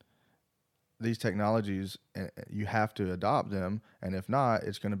it, these technologies, you have to adopt them, and if not,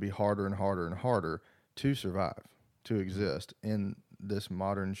 it's going to be harder and harder and harder to survive, to exist in this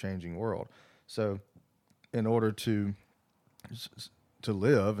modern changing world. So in order to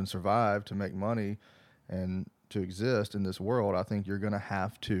live and survive, to make money, and to exist in this world, I think you're going to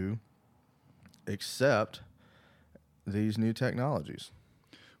have to accept these new technologies.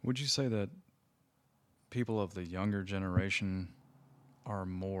 Would you say that people of the younger generation are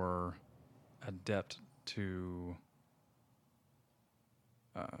more adept to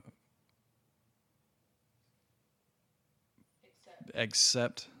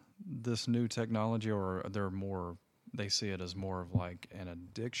accept this new technology, or they see it as more of like an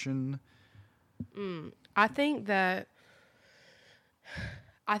addiction? I think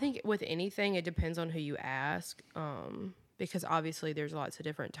with anything, it depends on who you ask, because obviously there's lots of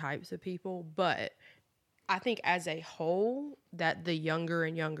different types of people. But I think as a whole, that the younger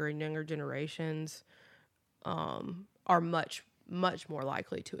and younger and younger generations are much, much more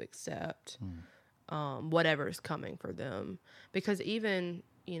likely to accept whatever is coming for them. Because even,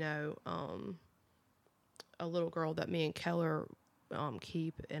 a little girl that me and Keller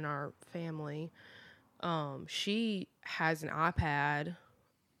keep in our family, she has an iPad,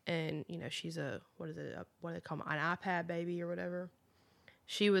 and she's what do they call them, an iPad baby or whatever.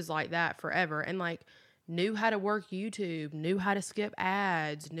 She was like that forever, and like knew how to work YouTube, knew how to skip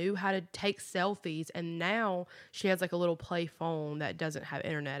ads, knew how to take selfies. And now she has like a little play phone that doesn't have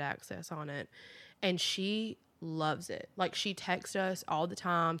internet access on it. And she loves it. Like, she texts us all the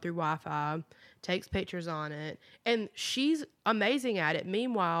time through Wi-Fi, takes pictures on it, and she's amazing at it.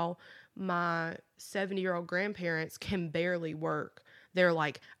 Meanwhile, my 70-year-old grandparents can barely work. They're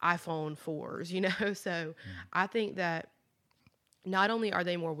like iPhone 4s, you know? So I think that not only are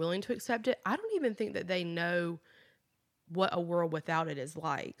they more willing to accept it, I don't even think that they know what a world without it is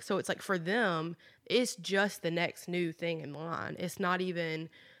like. So it's like, for them, it's just the next new thing in line. It's not even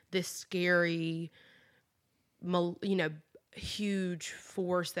this scary, huge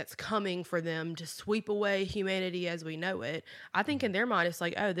force that's coming for them to sweep away humanity as we know it. I think in their mind, it's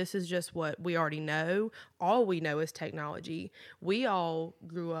like, oh, this is just what we already know. All we know is technology. We all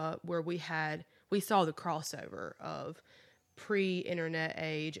grew up where we saw the crossover of pre-internet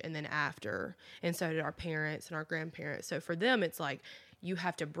age and then after. And so did our parents and our grandparents. So for them, it's like, you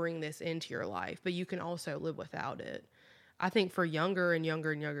have to bring this into your life, but you can also live without it. I think for younger and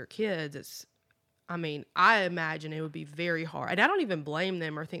younger kids, I imagine it would be very hard. And I don't even blame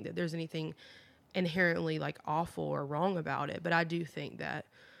them or think that there's anything inherently like awful or wrong about it. But I do think that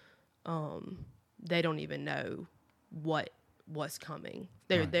they don't even know what's coming.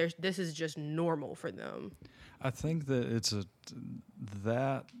 This is just normal for them. I think that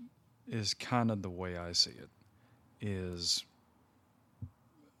that is kind of the way I see it.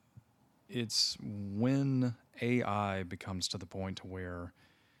 It's when AI becomes to the point to where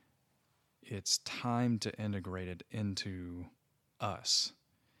it's time to integrate it into us.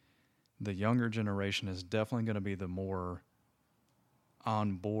 The younger generation is definitely going to be the more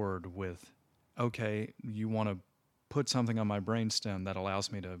on board with, okay, you want to put something on my brainstem that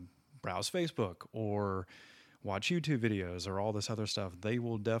allows me to browse Facebook or watch YouTube videos or all this other stuff. They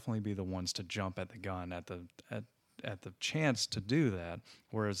will definitely be the ones to jump at the gun at the chance to do that.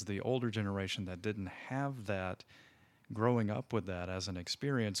 Whereas the older generation that didn't have that, growing up with that as an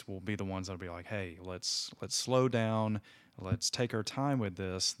experience, will be the ones that'll be like, hey, let's slow down. Let's take our time with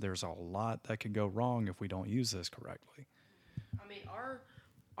this. There's a lot that could go wrong if we don't use this correctly. I mean,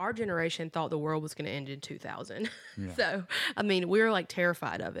 our generation thought the world was going to end in 2000. Yeah. So, I mean, we're like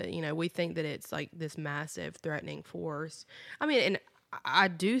terrified of it. You know, we think that it's like this massive threatening force. I mean, and I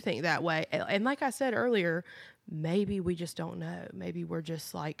do think that way. And like I said earlier, maybe we just don't know. Maybe we're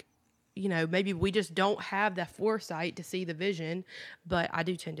just like, maybe we just don't have the foresight to see the vision. But I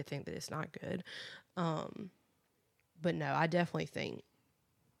do tend to think that it's not good. But no, I definitely think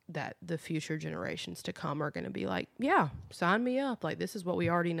that the future generations to come are going to be like, yeah, sign me up. Like, this is what we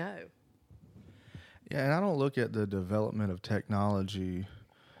already know. Yeah, and I don't look at the development of technology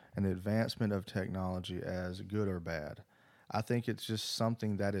and the advancement of technology as good or bad. I think it's just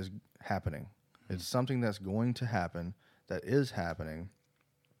something that is happening. It's something that's going to happen, that is happening.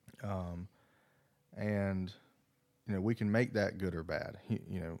 And, we can make that good or bad,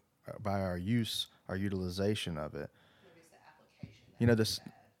 by our utilization of it. Maybe it's the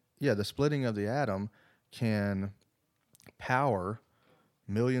application. The splitting of the atom can power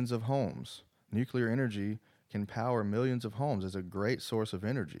millions of homes. Nuclear energy can power millions of homes. It's a great source of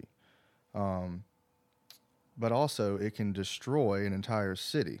energy. But also it can destroy an entire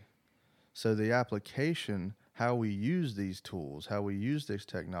city. So the application, how we use these tools, how we use this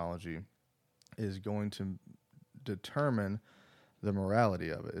technology, is going to determine the morality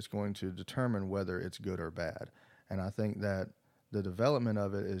of it. It's going to determine whether it's good or bad. And I think that the development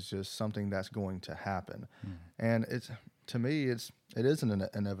of it is just something that's going to happen. And to me, it is an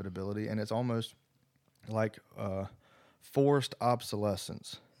inevitability, and it's almost like forced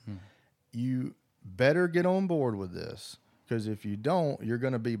obsolescence. You better get on board with this, because if you don't, you're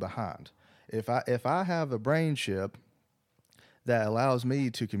going to be behind. If I have a brain chip that allows me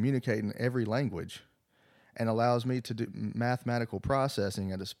to communicate in every language and allows me to do mathematical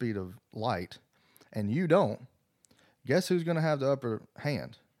processing at the speed of light, and you don't, guess who's going to have the upper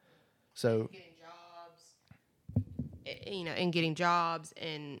hand? So getting jobs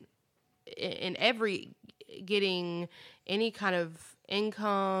and getting any kind of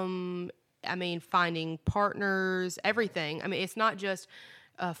income. I mean, finding partners, everything. I mean, it's not just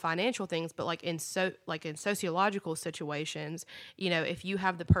financial things, but like in sociological situations, if you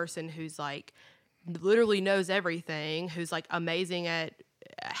have the person who's like literally knows everything, who's like amazing at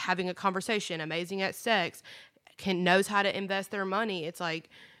having a conversation, amazing at sex, knows how to invest their money, it's like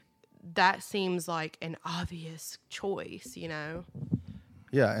that seems like an obvious choice,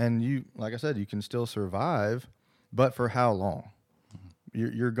 Yeah, and you, like I said, you can still survive, but for how long?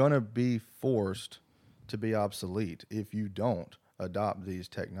 You're going to be forced to be obsolete if you don't adopt these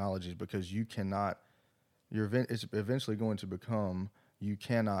technologies, because you cannot it's eventually going to become, you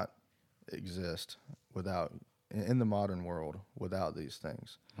cannot exist without, in the modern world, without these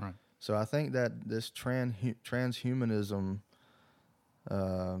things. Right. So I think that this transhumanism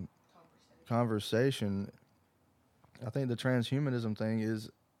conversation, I think the transhumanism thing is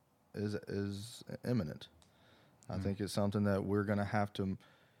imminent. I think it's something that we're going to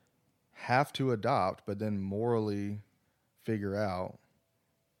have to adopt, but then morally figure out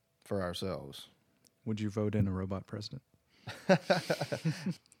for ourselves. Would you vote in a robot president?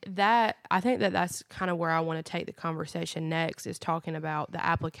 I think that's kind of where I want to take the conversation next, is talking about the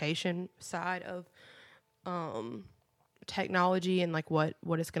application side of technology and like what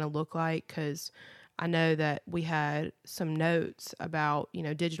it's going to look like, because I know that we had some notes about,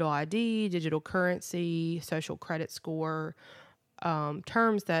 digital ID, digital currency, social credit score,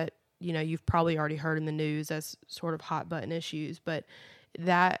 terms that, you've probably already heard in the news as sort of hot button issues, but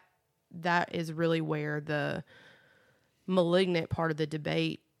that is really where the malignant part of the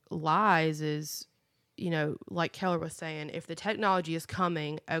debate lies, is, like Keller was saying, if the technology is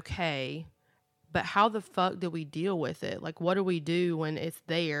coming, okay, but how the fuck do we deal with it? Like, what do we do when it's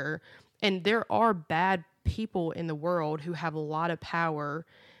there? And there are bad people in the world who have a lot of power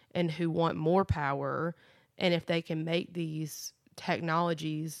and who want more power. And if they can make these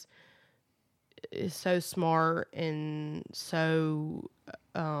technologies so smart and so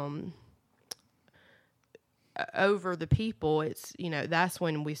over the people, it's, that's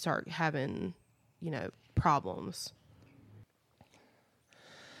when we start having, problems.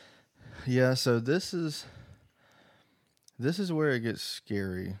 Yeah, so this is where it gets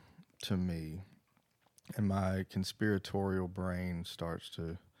scary to me, and my conspiratorial brain starts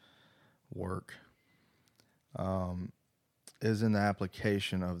to work, is in the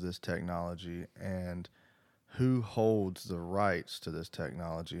application of this technology and who holds the rights to this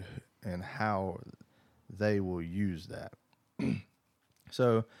technology and how they will use that.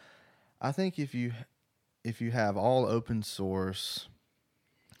 So I think if you have all open source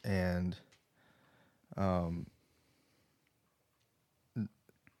and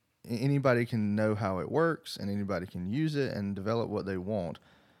anybody can know how it works and anybody can use it and develop what they want,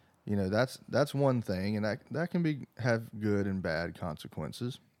 that's one thing, and that can have good and bad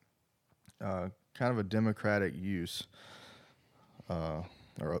consequences. Kind of a democratic use or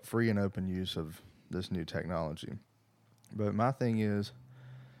a free and open use of this new technology. But my thing is,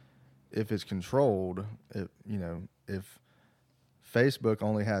 if it's controlled, if Facebook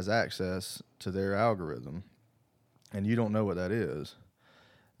only has access to their algorithm and you don't know what that is,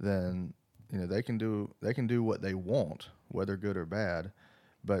 then they can do what they want, whether good or bad,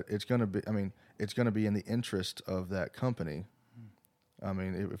 but it's going to be in the interest of that company. I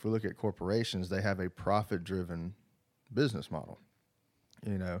mean, if we look at corporations, they have a profit-driven business model,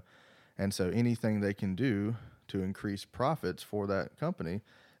 and so anything they can do to increase profits for that company,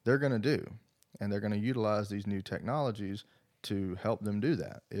 they're going to do, and they're going to utilize these new technologies to help them do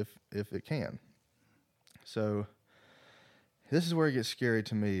that if it can. So this is where it gets scary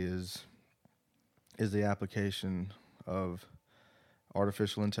to me, is the application of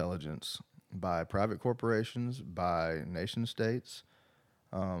artificial intelligence by private corporations, by nation states,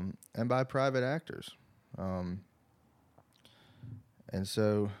 and by private actors. And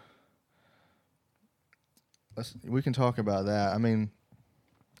so we can talk about that. I mean,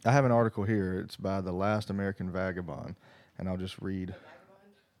 I have an article here. It's by The Last American Vagabond, and I'll just read.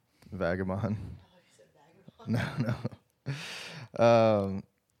 Vagabond? No.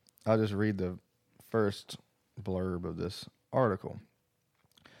 I'll just read the first blurb of this article.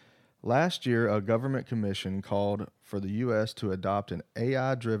 Last year, a government commission called for the U.S. to adopt an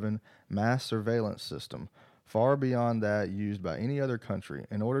AI-driven mass surveillance system far beyond that used by any other country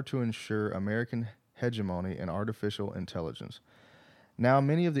in order to ensure American hegemony in artificial intelligence. Now,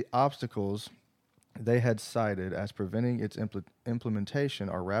 many of the obstacles they had cited as preventing its implementation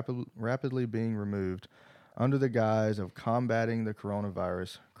are rapidly being removed under the guise of combating the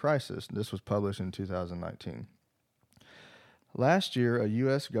coronavirus crisis. This was published in 2019. Last year, a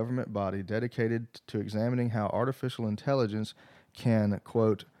U.S. government body dedicated to examining how artificial intelligence can,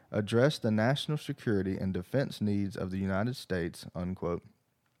 quote, address the national security and defense needs of the United States, unquote,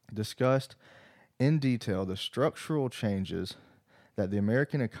 discussed in detail the structural changes that the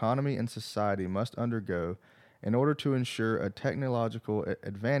American economy and society must undergo in order to ensure a technological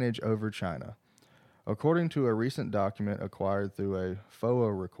advantage over China. According to a recent document acquired through a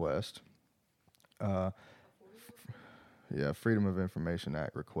FOIA request, Freedom of Information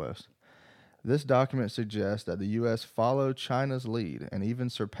Act request, this document suggests that the U.S. followed China's lead and even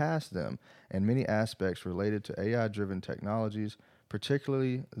surpassed them in many aspects related to AI-driven technologies,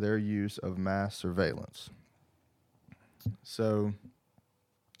 particularly their use of mass surveillance. So,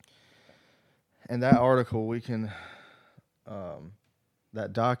 in that article, we can,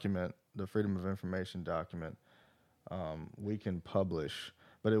 that document, the Freedom of Information document, we can publish.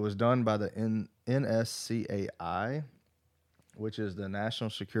 But it was done by the NSCAI, which is the National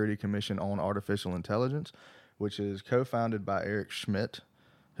Security Commission on Artificial Intelligence, which is co-founded by Eric Schmidt,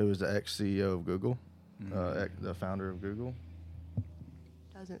 who is the ex-CEO of Google, the founder of Google.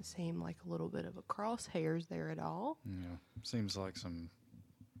 Doesn't seem like a little bit of a crosshairs there at all. Yeah, seems like some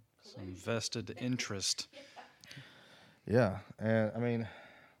vested interest. Yeah, and I mean,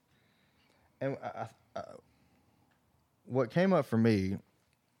 and what came up for me,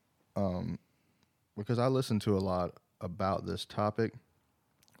 because I listened to a lot about this topic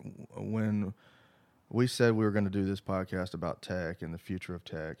when we said we were going to do this podcast about tech and the future of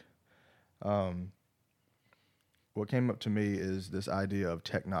tech. What came up to me is this idea of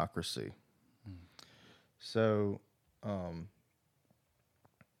technocracy. So,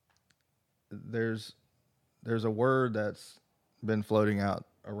 there's a word that's been floating out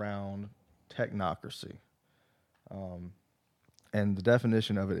around technocracy. And the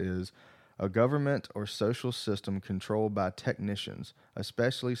definition of it is a government or social system controlled by technicians,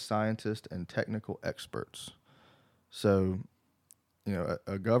 especially scientists and technical experts. So, you know,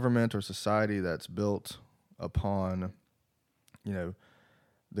 a government or society that's built upon, you know,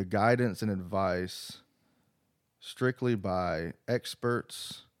 the guidance and advice strictly by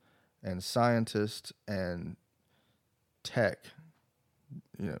experts and scientists and tech,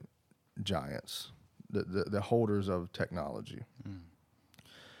 you know, giants, the holders of technology.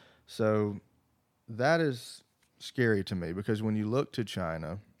 So that is scary to me, because when you look to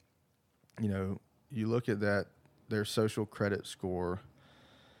China, you know, you look at their social credit score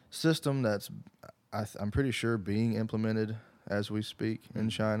system that's, I'm pretty sure, being implemented as we speak in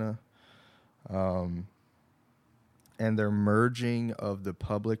China. And their merging of the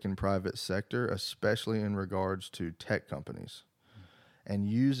public and private sector, especially in regards to tech companies, and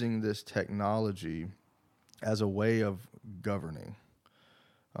using this technology as a way of governing,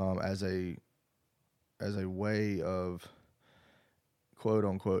 as a way of, quote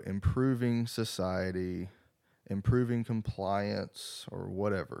unquote, improving society, improving compliance, or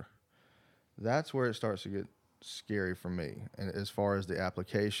whatever. That's where it starts to get scary for me, and as far as the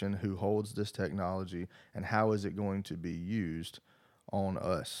application, who holds this technology, and how is it going to be used on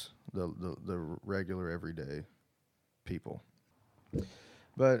us, the regular everyday people.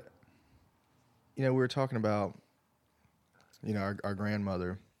 But, you know, we were talking about, you know, our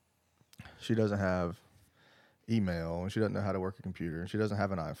grandmother. She doesn't have email, and she doesn't know how to work a computer, and she doesn't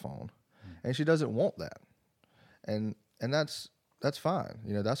have an iPhone, and she doesn't want that, and that's fine.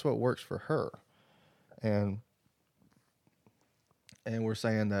 You know, that's what works for her. And we're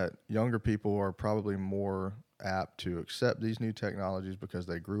saying that younger people are probably more apt to accept these new technologies because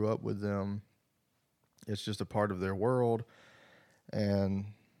they grew up with them. It's just a part of their world. And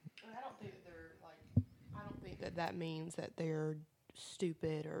I don't think that means that they're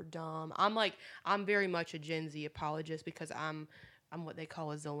stupid or dumb. I'm very much a Gen Z apologist, because I'm what they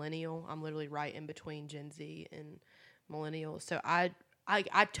call a zillennial. I'm literally right in between Gen Z and millennials. So I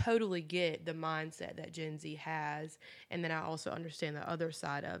totally get the mindset that Gen Z has, and then I also understand the other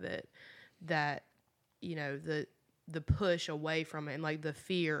side of it, that, you know, the push away from it and like the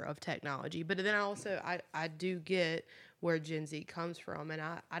fear of technology. But then I do get where Gen Z comes from, and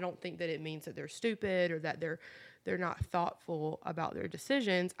I don't think that it means that they're stupid or that they're not thoughtful about their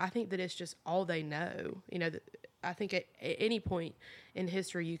decisions. I think that it's just all they know. You know, I think at any point in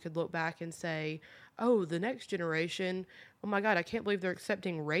history you could look back and say, oh, the next generation, oh my God, I can't believe they're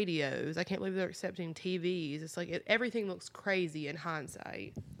accepting radios. I can't believe they're accepting TVs. It's like everything looks crazy in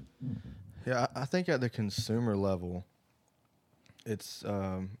hindsight. yeah, I think at the consumer level, it's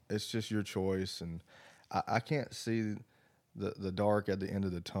just your choice, and I can't see the dark at the end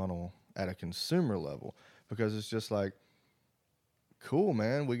of the tunnel at a consumer level, because it's just like, cool,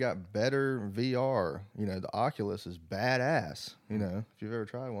 man, we got better VR. You know, the Oculus is badass. You know, if you've ever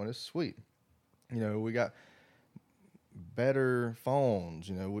tried one, it's sweet. You know, we got better phones.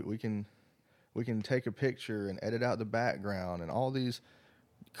 You know, we can take a picture and edit out the background, and all these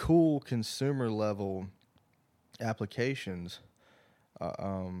cool consumer level applications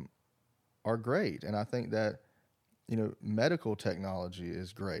are great. And I think that, you know, medical technology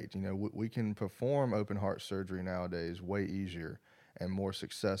is great. You know, we can perform open heart surgery nowadays way easier and more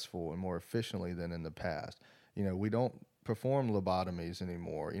successful and more efficiently than in the past. You know, we don't perform lobotomies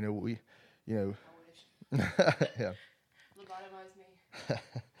anymore. You know, I wish. yeah. Lobotomize me.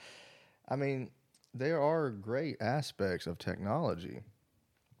 I mean, there are great aspects of technology.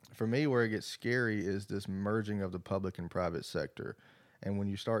 for me, where it gets scary is this merging of the public and private sector. And when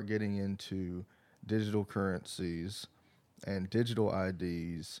you start getting into digital currencies and digital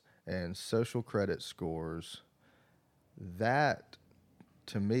IDs and social credit scores, that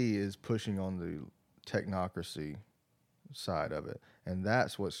to me is pushing on the technocracy side of it. And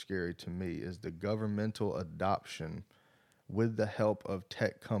that's what's scary to me, is the governmental adoption with the help of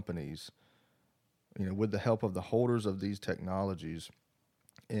tech companies, with the help of the holders of these technologies,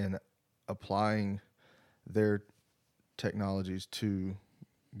 in applying their technologies to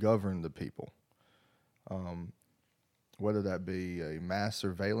govern the people. Whether that be a mass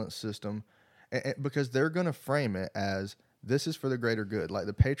surveillance system, because they're going to frame it as this is for the greater good. Like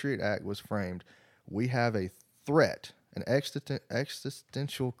the Patriot Act was framed, we have a threat, an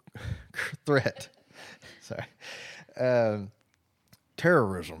existential threat. Sorry.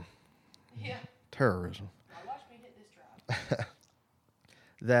 Terrorism. Yeah. Terrorism. Now watch me hit this drop.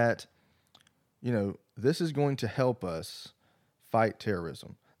 That, this is going to help us fight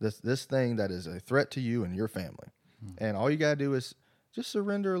terrorism. This thing that is a threat to you and your family. And all you got to do is just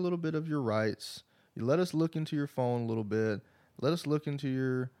surrender a little bit of your rights. You let us look into your phone a little bit. Let us look into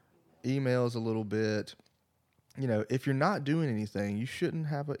your emails a little bit. If you're not doing anything, you shouldn't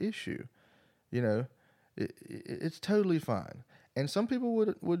have an issue. It's totally fine. And some people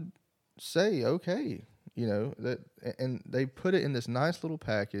would say, okay, that, and they put it in this nice little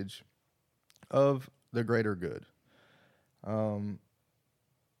package of the greater good.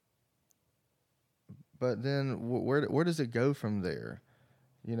 But then where does it go from there?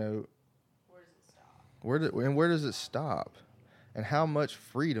 Where does it stop? Where does it stop? And how much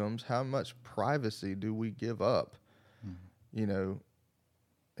freedoms, how much privacy do we give up? In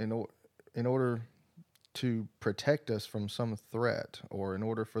order to protect us from some threat, or in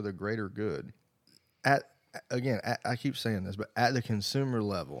order for the greater good. I keep saying this, but at the consumer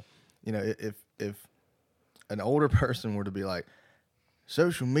level, if an older person were to be like,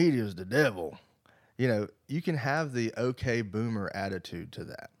 social media is the devil, you can have the okay boomer attitude to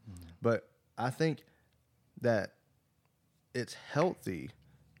that. But I think that it's healthy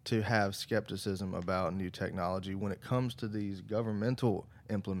to have skepticism about new technology when it comes to these governmental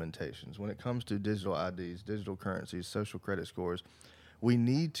implementations, when it comes to digital IDs, digital currencies, social credit scores. We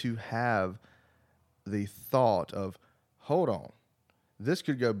need to have the thought of, hold on, this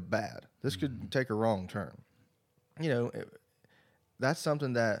could go bad. This could take a wrong turn. That's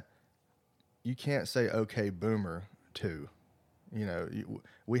something that you can't say, okay, boomer, to.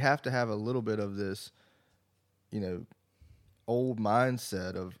 We have to have a little bit of this, old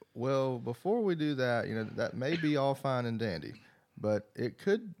mindset of, well, before we do that, that may be all fine and dandy, but it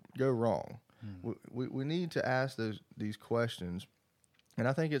could go wrong. We need to ask these questions, and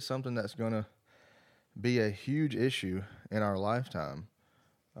I think it's something that's going to be a huge issue in our lifetime,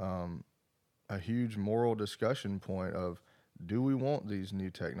 a huge moral discussion point of, do we want these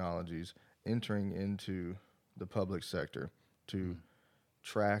new technologies entering into the public sector to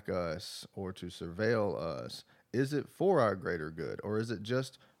track us or to surveil us? Is it for our greater good, or is it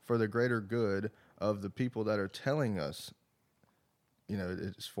just for the greater good of the people that are telling us,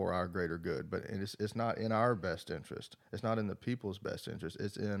 it's for our greater good, but it's not in our best interest. It's not in the people's best interest.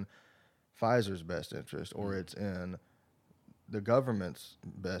 It's in Pfizer's best interest, or it's in the government's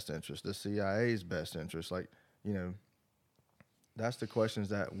best interest, the CIA's best interest. That's the questions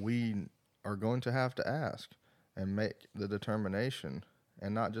that we are going to have to ask and make the determination,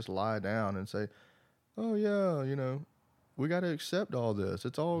 and not just lie down and say, oh yeah, we got to accept all this.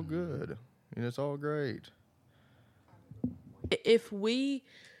 It's all good. It's all great. If we,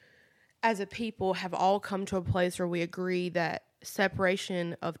 as a people, have all come to a place where we agree that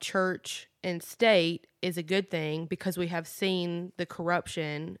separation of church and state is a good thing, because we have seen the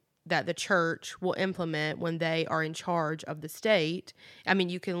corruption that the church will implement when they are in charge of the state. I mean,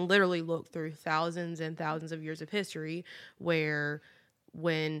 you can literally look through thousands and thousands of years of history where,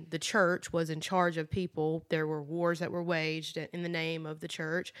 when the church was in charge of people, there were wars that were waged in the name of the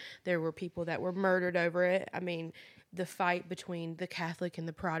church. There were people that were murdered over it. I mean, the fight between the Catholic and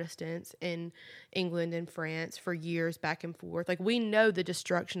the Protestants in England and France for years, back and forth. We know the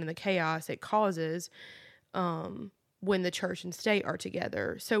destruction and the chaos it causes when the church and state are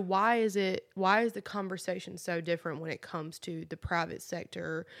together. So why is the conversation so different when it comes to the private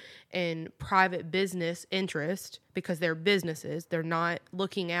sector and private business interest? Because they're businesses. They're not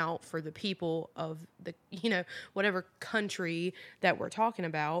looking out for the people of the, whatever country that we're talking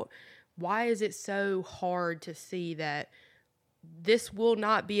about. Why is it so hard to see that this will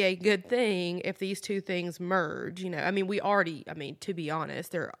not be a good thing if these two things merge? To be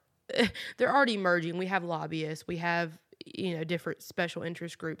honest, they're already merging. We have lobbyists. We have, different special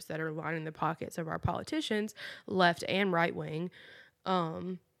interest groups that are lining the pockets of our politicians, left and right wing.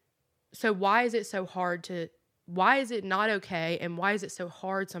 So why is it so hard why is it not okay, and why is it so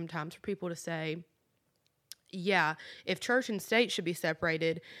hard sometimes for people to say, yeah, if church and state should be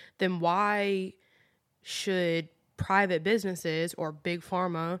separated, then why should private businesses or big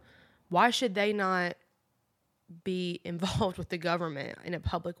pharma, why should they not be involved with the government in a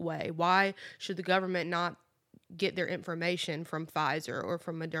public way? Why should the government not get their information from Pfizer or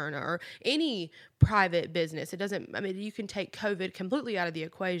from Moderna or any private business? You can take COVID completely out of the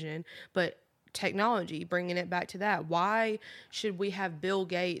equation, but technology, bringing it back to that, why should we have Bill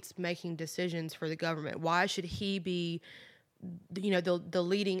Gates making decisions for the government? Why should he be, the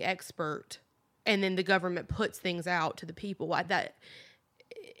leading expert, and then the government puts things out to the people? Why that?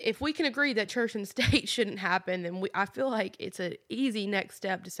 If we can agree that church and state shouldn't happen, then I feel like it's an easy next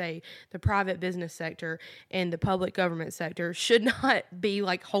step to say the private business sector and the public government sector should not be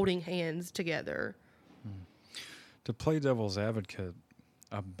like holding hands together. To play devil's advocate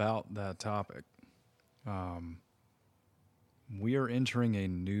about that topic, we are entering a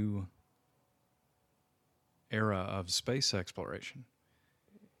new era of space exploration,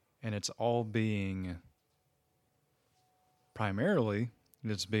 and it's all being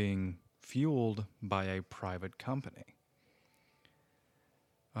fueled by a private company.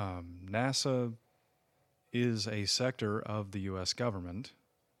 NASA is a sector of the U.S. government.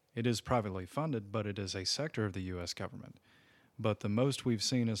 It is privately funded, but it is a sector of the U.S. government. But the most we've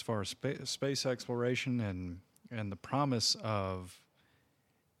seen as far as space exploration and the promise of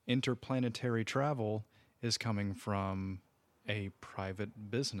interplanetary travel is coming from a private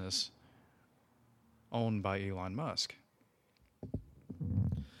business owned by Elon Musk.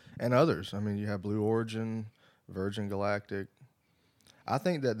 And others. I mean, you have Blue Origin, Virgin Galactic. I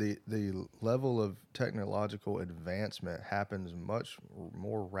think that the level of technological advancement happens much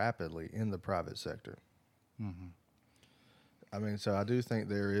more rapidly in the private sector. Mm-hmm. I mean, so I do think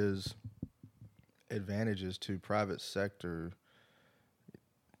there is advantages to private sector,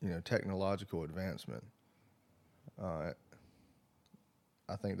 technological advancement. I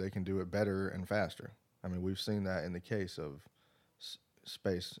think they can do it better and faster. I mean, we've seen that in the case of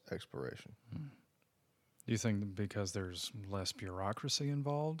space exploration. Do you think because there's less bureaucracy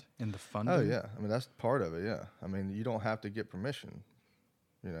involved in the funding? Oh, yeah. I mean, that's part of it, yeah. I mean, you don't have to get permission,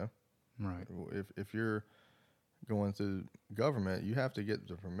 Right. If you're going through government, you have to get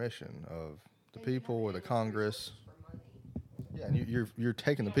the permission of the people or the Congress. Yeah, and you're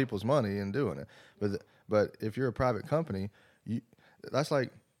taking the people's money and doing it. But if you're a private company, that's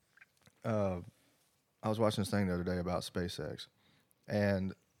like I was watching this thing the other day about SpaceX,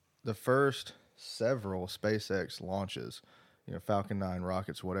 and the first several SpaceX launches, Falcon 9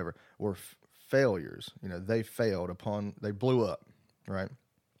 rockets, whatever, were failures. They failed they blew up, right?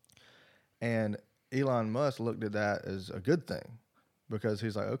 And Elon Musk looked at that as a good thing because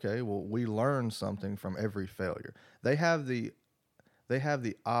he's like, okay, well, we learned something from every failure. They have the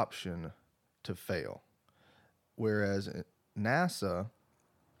option to fail, whereas NASA,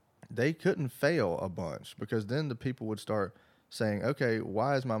 they couldn't fail a bunch because then the people would start saying, okay,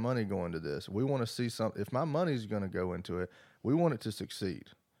 why is my money going to this? We want to see something. If my money's going to go into it, we want it to succeed.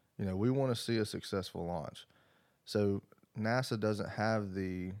 We want to see a successful launch. So NASA doesn't have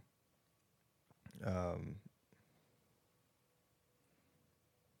the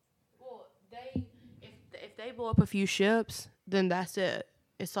if they blow up a few ships, then that's it.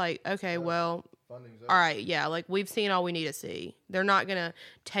 It's like, okay, well, all right, yeah, like we've seen all we need to see. They're not going to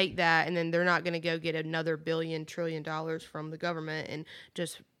take that and then they're not going to go get another $1 trillion from the government and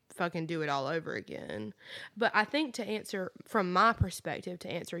just fucking do it all over again. But I think from my perspective, to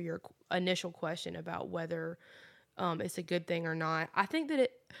answer your initial question about whether it's a good thing or not, I think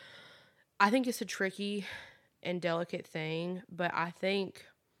it's a tricky and delicate thing, but I think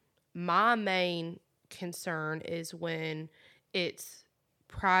my main concern is when it's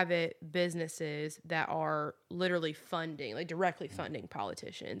private businesses that are literally funding, like directly funding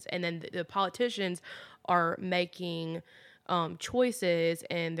politicians. And then the politicians are making choices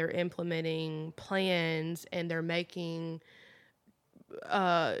and they're implementing plans and they're making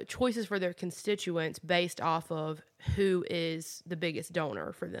choices for their constituents based off of who is the biggest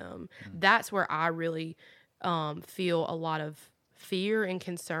donor for them. That's where I really feel a lot of fear and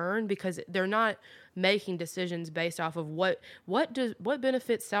concern, because they're not making decisions based off of what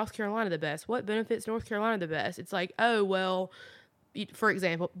benefits South Carolina the best, what benefits North Carolina the best. It's like, oh, well, for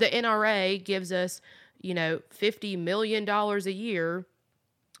example, the NRA gives us, $50 million a year,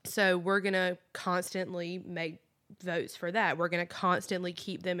 so we're going to constantly make votes for that. We're going to constantly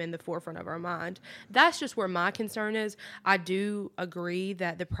keep them in the forefront of our mind. That's just where my concern is. I do agree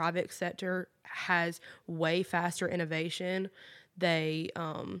that the private sector has way faster innovation. They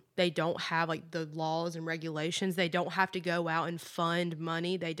don't have like the laws and regulations. They don't have to go out and fund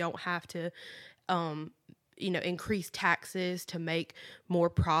money. They don't have to increase taxes to make more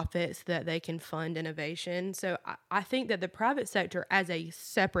profits that they can fund innovation. So I think that the private sector as a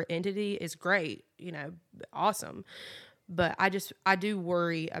separate entity is great, awesome. But I do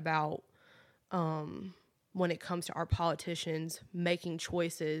worry about when it comes to our politicians making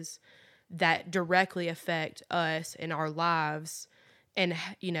choices that directly affect us and our lives and,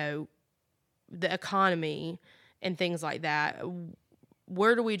 the economy and things like that.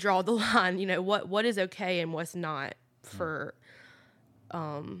 Where do we draw the line? What is okay and what's not for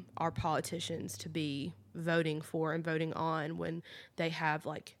our politicians to be voting for and voting on when they have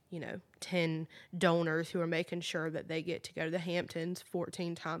 10 donors who are making sure that they get to go to the Hamptons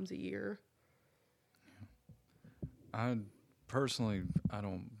 14 times a year. I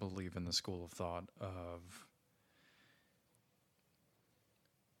don't believe in the school of thought of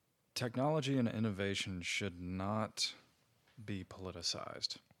technology and innovation should not be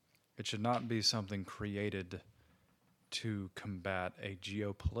politicized. It should not be something created to combat a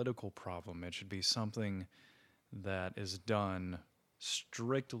geopolitical problem. It should be something that is done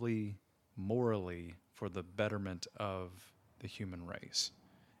strictly morally for the betterment of the human race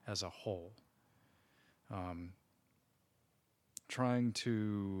as a whole. Trying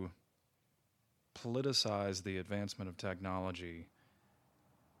to politicize the advancement of technology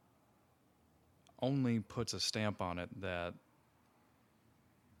only puts a stamp on it that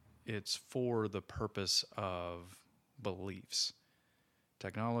it's for the purpose of beliefs.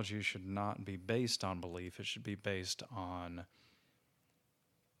 Technology should not be based on belief. It should be based on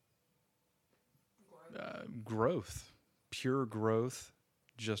growth, pure growth,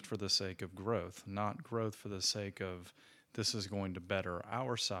 just for the sake of growth, not growth for the sake of this is going to better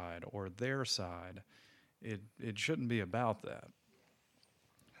our side or their side. It shouldn't be about that.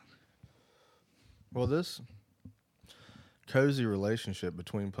 Well, this cozy relationship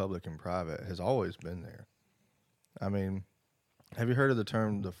between public and private has always been there. I mean, have you heard of the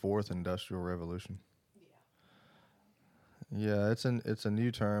term the fourth industrial revolution? Yeah, it's a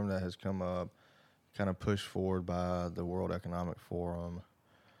new term that has come up, kind of pushed forward by the World Economic Forum,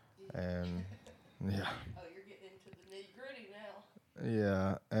 and yeah. Oh, you're getting into the nitty-gritty now.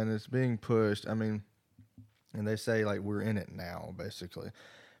 Yeah, and it's being pushed. I mean, and they say we're in it now, basically.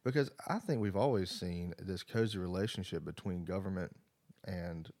 Because I think we've always seen this cozy relationship between government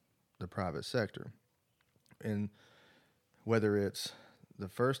and the private sector. And whether it's the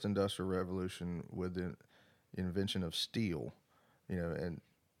first industrial revolution with the invention of steel, and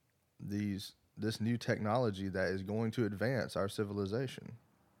this new technology that is going to advance our civilization.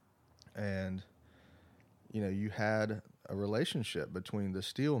 And, you had a relationship between the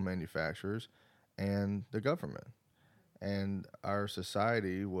steel manufacturers and the government. And our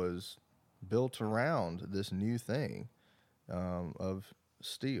society was built around this new thing of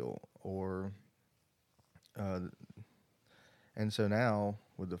steel, and so now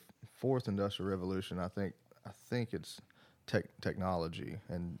with the fourth industrial revolution, I think it's technology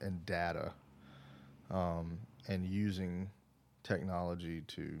and data, and using technology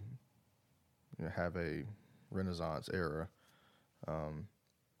to have a Renaissance era.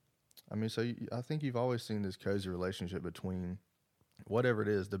 I think you've always seen this cozy relationship between whatever it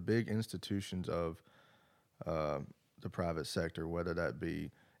is, the big institutions of the private sector, whether that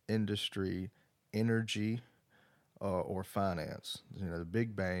be industry, energy, or finance. The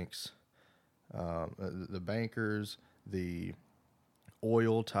big banks, the bankers, the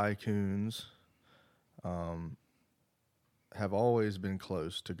oil tycoons have always been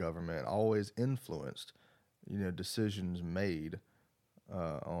close to government, always influenced, decisions made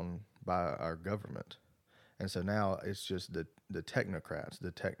by our government. And so now it's just the technocrats,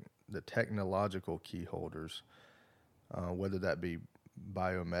 the technological key holders, whether that be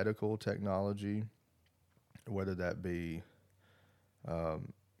biomedical technology, whether that be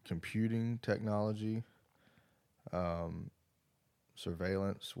computing technology,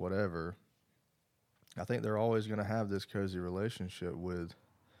 surveillance, whatever. I think they're always going to have this cozy relationship with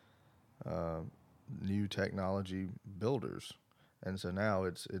new technology builders. And so now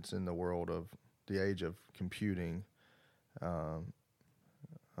it's in the world of the age of computing and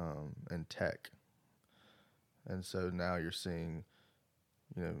tech. And so now you're seeing,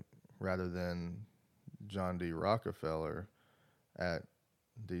 rather than John D. Rockefeller at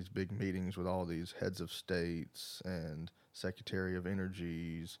these big meetings with all these heads of states and Secretary of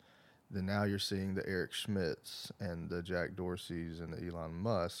Energies, then now you're seeing the Eric Schmidts and the Jack Dorseys and the Elon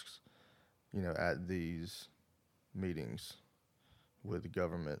Musks, at these meetings with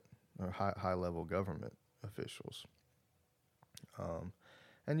government or high level government officials.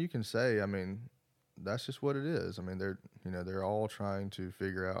 And you can say, I mean, that's just what it is. I mean, they're all trying to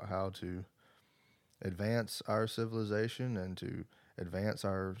figure out how to advance our civilization and to advance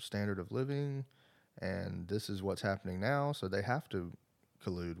our standard of living, and this is what's happening now, so they have to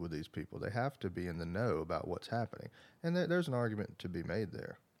collude with these people. They have to be in the know about what's happening, and there's an argument to be made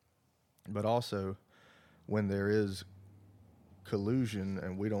there. But also, when there is collusion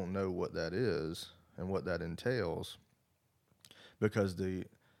and we don't know what that is and what that entails, because the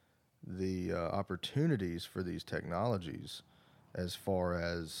opportunities for these technologies, as far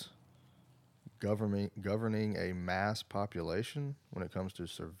as governing a mass population when it comes to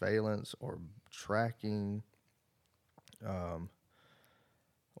surveillance or tracking,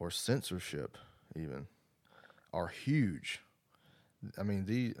 or censorship, even, are huge. I mean,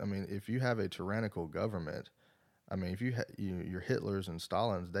 if you have a tyrannical government, I mean, if your Hitlers and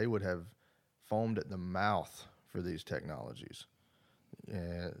Stalins, they would have foamed at the mouth for these technologies.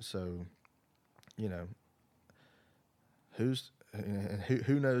 And so,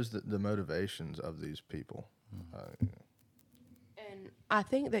 who knows the motivations of these people? And I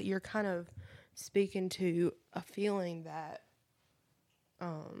think that you're kind of speaking to a feeling that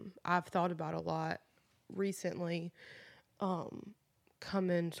I've thought about a lot recently,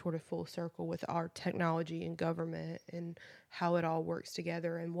 coming sort of full circle with our technology and government and how it all works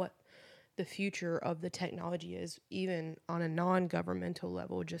together and what the future of the technology is, even on a non-governmental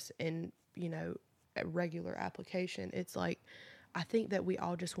level, just in, a regular application. It's like, I think that we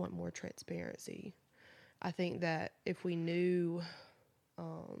all just want more transparency. I think that if we knew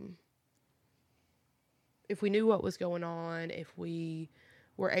what was going on, if we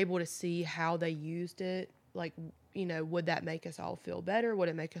were able to see how they used it, like, would that make us all feel better? Would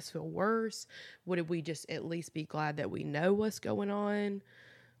it make us feel worse? Would we just at least be glad that we know what's going on?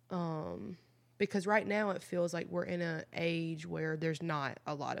 Because right now it feels like we're in an age where there's not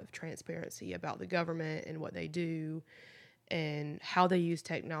a lot of transparency about the government and what they do and how they use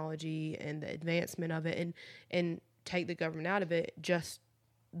technology and the advancement of it, and take the government out of it, just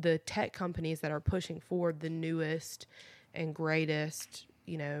the tech companies that are pushing forward the newest and greatest,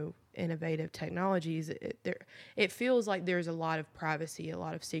 innovative technologies. It feels like there's a lot of privacy, a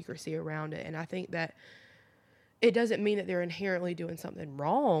lot of secrecy around it. And I think that it doesn't mean that they're inherently doing something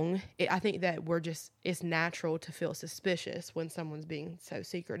wrong. I think that it's natural to feel suspicious when someone's being so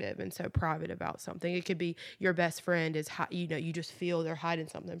secretive and so private about something. It could be your best friend you just feel they're hiding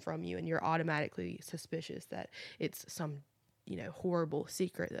something from you and you're automatically suspicious that it's some, horrible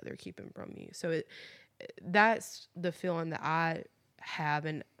secret that they're keeping from you. So that's the feeling that I have.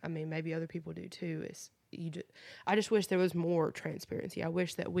 And I mean, maybe other people do too, I just wish there was more transparency. I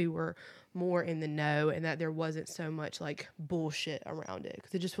wish that we were more in the know and that there wasn't so much like bullshit around it,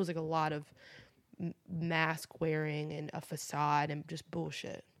 because it just feels like a lot of mask wearing and a facade and just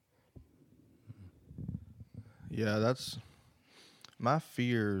bullshit. Yeah, that's my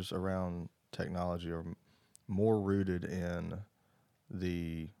fears around technology are more rooted in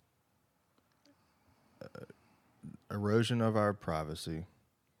the erosion of our privacy,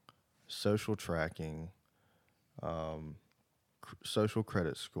 social tracking, social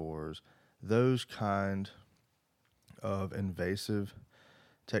credit scores, those kind of invasive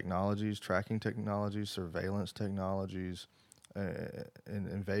technologies, tracking technologies, surveillance technologies, and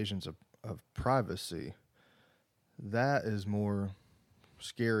invasions of privacy. That is more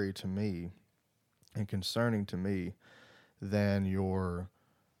scary to me and concerning to me than your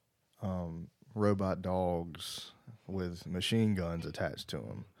robot dogs with machine guns attached to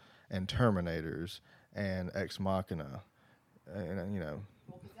them and Terminators and Ex Machina, and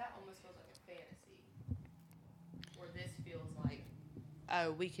Well, because that almost feels like a fantasy, where this feels like,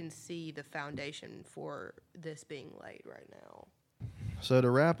 oh, we can see the foundation for this being laid right now. So to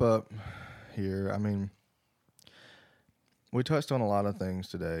wrap up here, I mean, we touched on a lot of things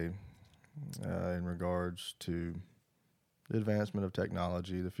today in regards to the advancement of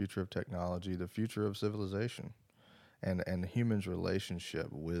technology, the future of technology, the future of civilization, and humans' relationship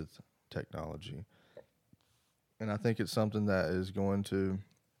with technology. And I think it's something that is going to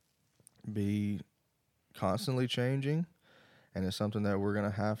be constantly changing, and it's something that we're going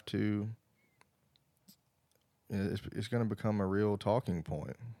to have to, it's going to become a real talking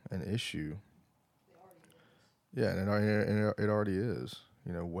point, an issue. Yeah, and it already is.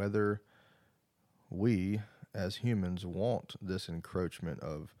 Whether we as humans want this encroachment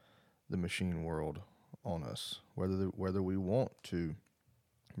of the machine world on us, whether we want to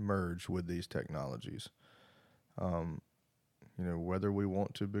merge with these technologies. Whether we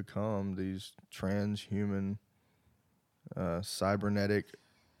want to become these transhuman, cybernetic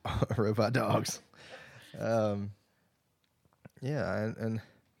robot dogs. And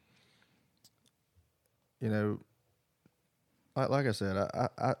like I said,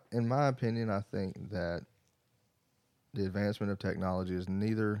 I in my opinion, I think that the advancement of technology is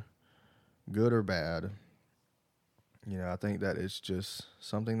neither good or bad. I think that it's just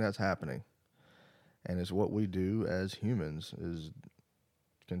something that's happening. And it's what we do as humans is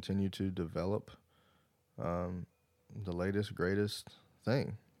continue to develop the latest, greatest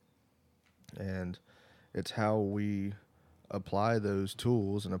thing. And it's how we apply those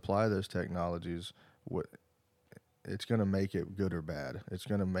tools and apply those technologies. It's going to make it good or bad. It's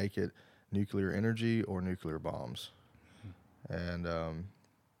going to make it nuclear energy or nuclear bombs. And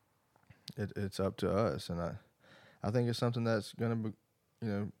it's up to us. And I think it's something that's going to be,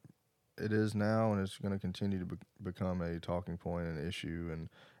 it is now, and it's going to continue to become a talking point, an issue, and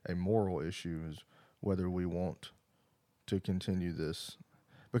a moral issue is whether we want to continue this.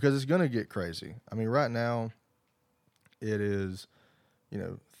 Because it's going to get crazy. I mean, right now, it is,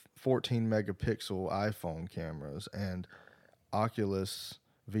 14 megapixel iPhone cameras and Oculus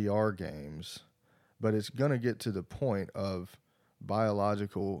VR games. But it's going to get to the point of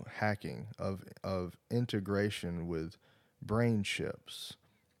biological hacking, of integration with brain chips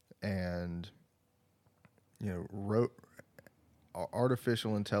and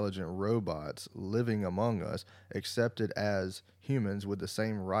artificial intelligent robots living among us, accepted as humans with the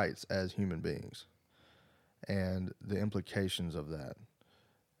same rights as human beings, and the implications of that.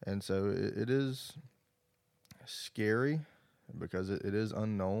 And so it is scary because it is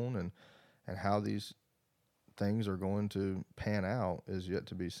unknown, and how these things are going to pan out is yet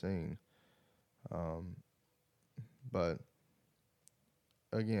to be seen. But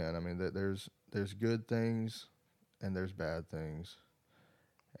again, I mean, there's good things and there's bad things,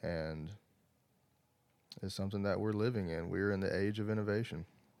 and it's something that we're living in. We're in the age of innovation,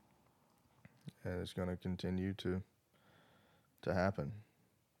 and it's going to continue to happen.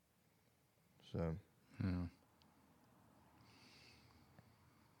 So, yeah.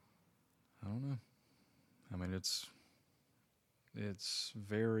 I don't know. I mean, it's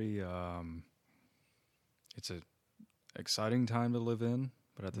very it's a exciting time to live in,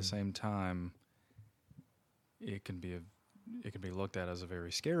 but at the same time, it can be looked at as a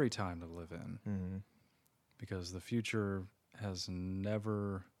very scary time to live in, because the future has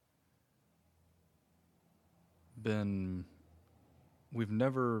never been. We've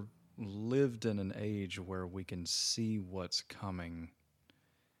never lived in an age where we can see what's coming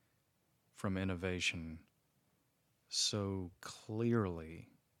from innovation so clearly,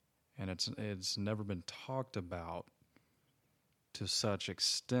 and it's never been talked about to such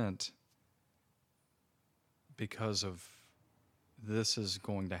extent, because of this is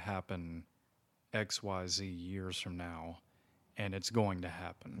going to happen XYZ years from now, and it's going to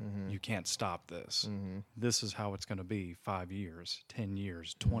happen. You can't stop this. This is how it's going to be 5 years, 10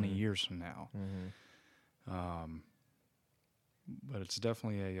 years, 20 years from now. But it's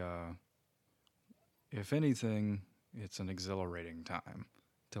definitely if anything, it's an exhilarating time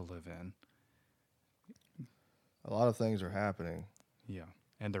to live in. a lot of things are happening. Yeah,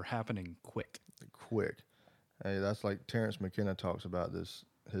 and they're happening quick. Hey, that's like Terrence McKenna talks about this,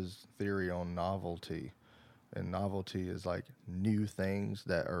 his theory on novelty. And novelty is like new things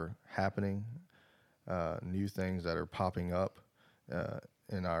that are happening, new things that are popping up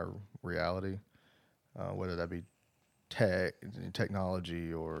in our reality, whether that be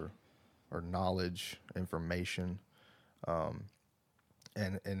technology or knowledge, information, and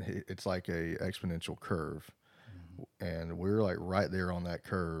it's like a exponential curve, and we're like right there on that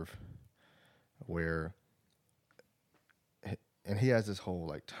curve, where, and he has this whole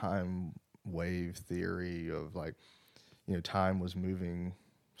like time wave theory of like, time was moving.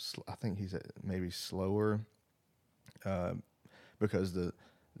 I think he's maybe slower, because the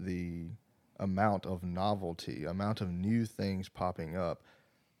amount of novelty, amount of new things popping up,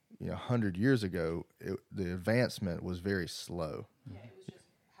 100 years ago, the advancement was very slow. Yeah, it was just,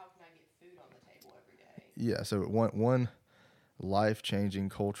 how can I get food on the table every day? Yeah, so one life-changing,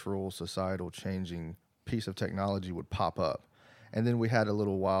 cultural, societal changing piece of technology would pop up, and then we had a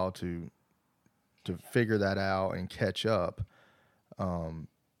little while to figure that out and catch up, and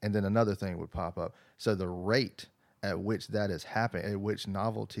then another thing would pop up. So the rate at which that is happening, at which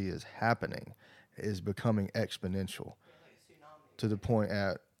novelty is happening, is becoming exponential, Like a tsunami. to the point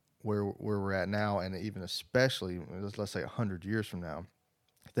at where we're at now, and even especially, let's say 100 years from now,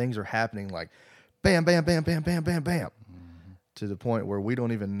 things are happening like bam, bam, bam, bam, bam, bam, bam. to the point where we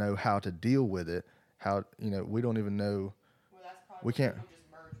don't even know how to deal with it. How, we don't even know. Well, that's probably We can't. just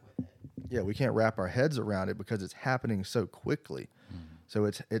merge with it. Yeah, we can't wrap our heads around it because it's happening so quickly. So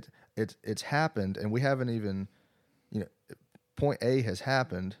it's happened, and we haven't even, point A has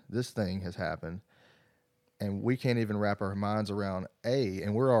happened. This thing has happened, and we can't even wrap our minds around A,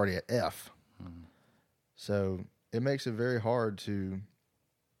 and we're already at F. So it makes it very hard to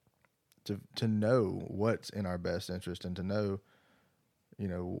know what's in our best interest, and to know,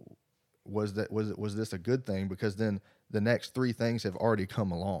 was this a good thing? Because then the next three things have already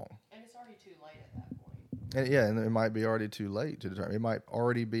come along. And it's already too late at that point. And yeah, and it might be already too late to determine. It might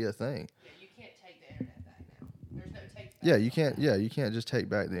already be a thing. Yeah, you can't take the internet back now. There's no take back. Yeah, you can't. Yeah, you can't just take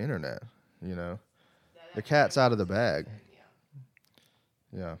back the internet. The cat's out of the bag.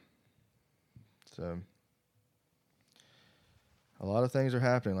 Yeah. So a lot of things are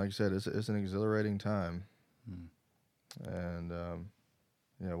happening. Like you said, it's an exhilarating time, and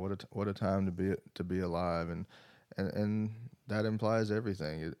what a time to be alive, and that implies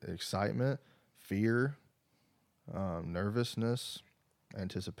everything: excitement, fear, nervousness,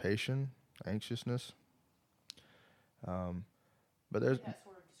 anticipation, anxiousness. But there's that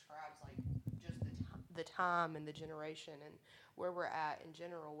sort of describes like just the time and the generation and where we're at in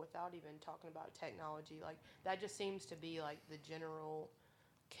general, without even talking about technology. Like that just seems to be like the general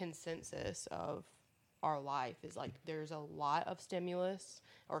consensus of our life is like there's a lot of stimuli.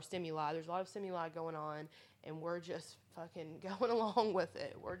 There's a lot of stimuli going on, and we're just fucking going along with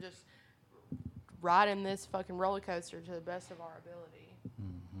it. We're just riding this fucking roller coaster to the best of our ability.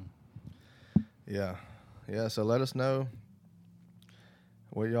 Yeah. So let us know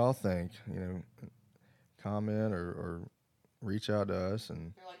what y'all think. Comment or reach out to us,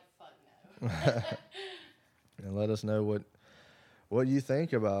 and You're like, fuck no. and let us know what you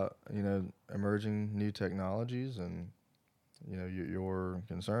think about emerging new technologies, and your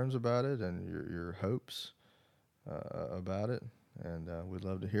concerns about it, and your hopes about it. And we'd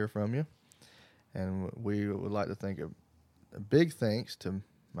love to hear from you. And we would like to thank a big thanks to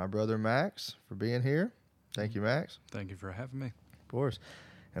my brother Max for being here. Thank you, Max. Thank you for having me. Of course.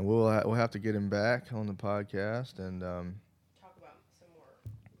 And we'll have to get him back on the podcast and talk about some more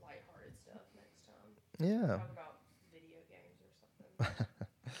lighthearted stuff next time. Yeah. Talk about video games or something.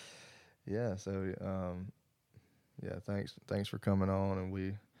 Yeah. So thanks for coming on, and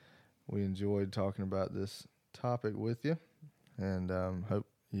we enjoyed talking about this topic with you, and hope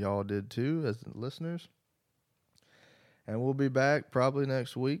y'all did too as listeners. And we'll be back probably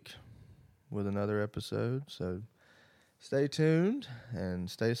next week with another episode. So stay tuned and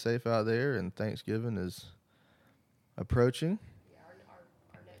stay safe out there. And Thanksgiving is approaching. Yeah,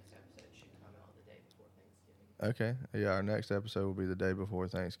 our next episode should come out the day before Thanksgiving. Okay. Yeah, our next episode will be the day before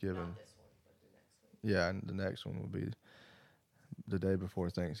Thanksgiving. Not this one, but the next one. Yeah, and the next one will be the day before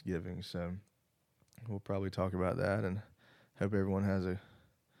Thanksgiving. So we'll probably talk about that, and hope everyone has a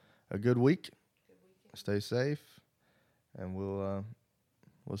good week. Good weekend. Stay safe, and we'll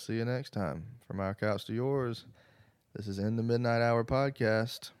see you next time. From our couch to yours, this is In the Midnight Hour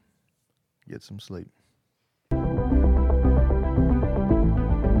podcast. Get some sleep.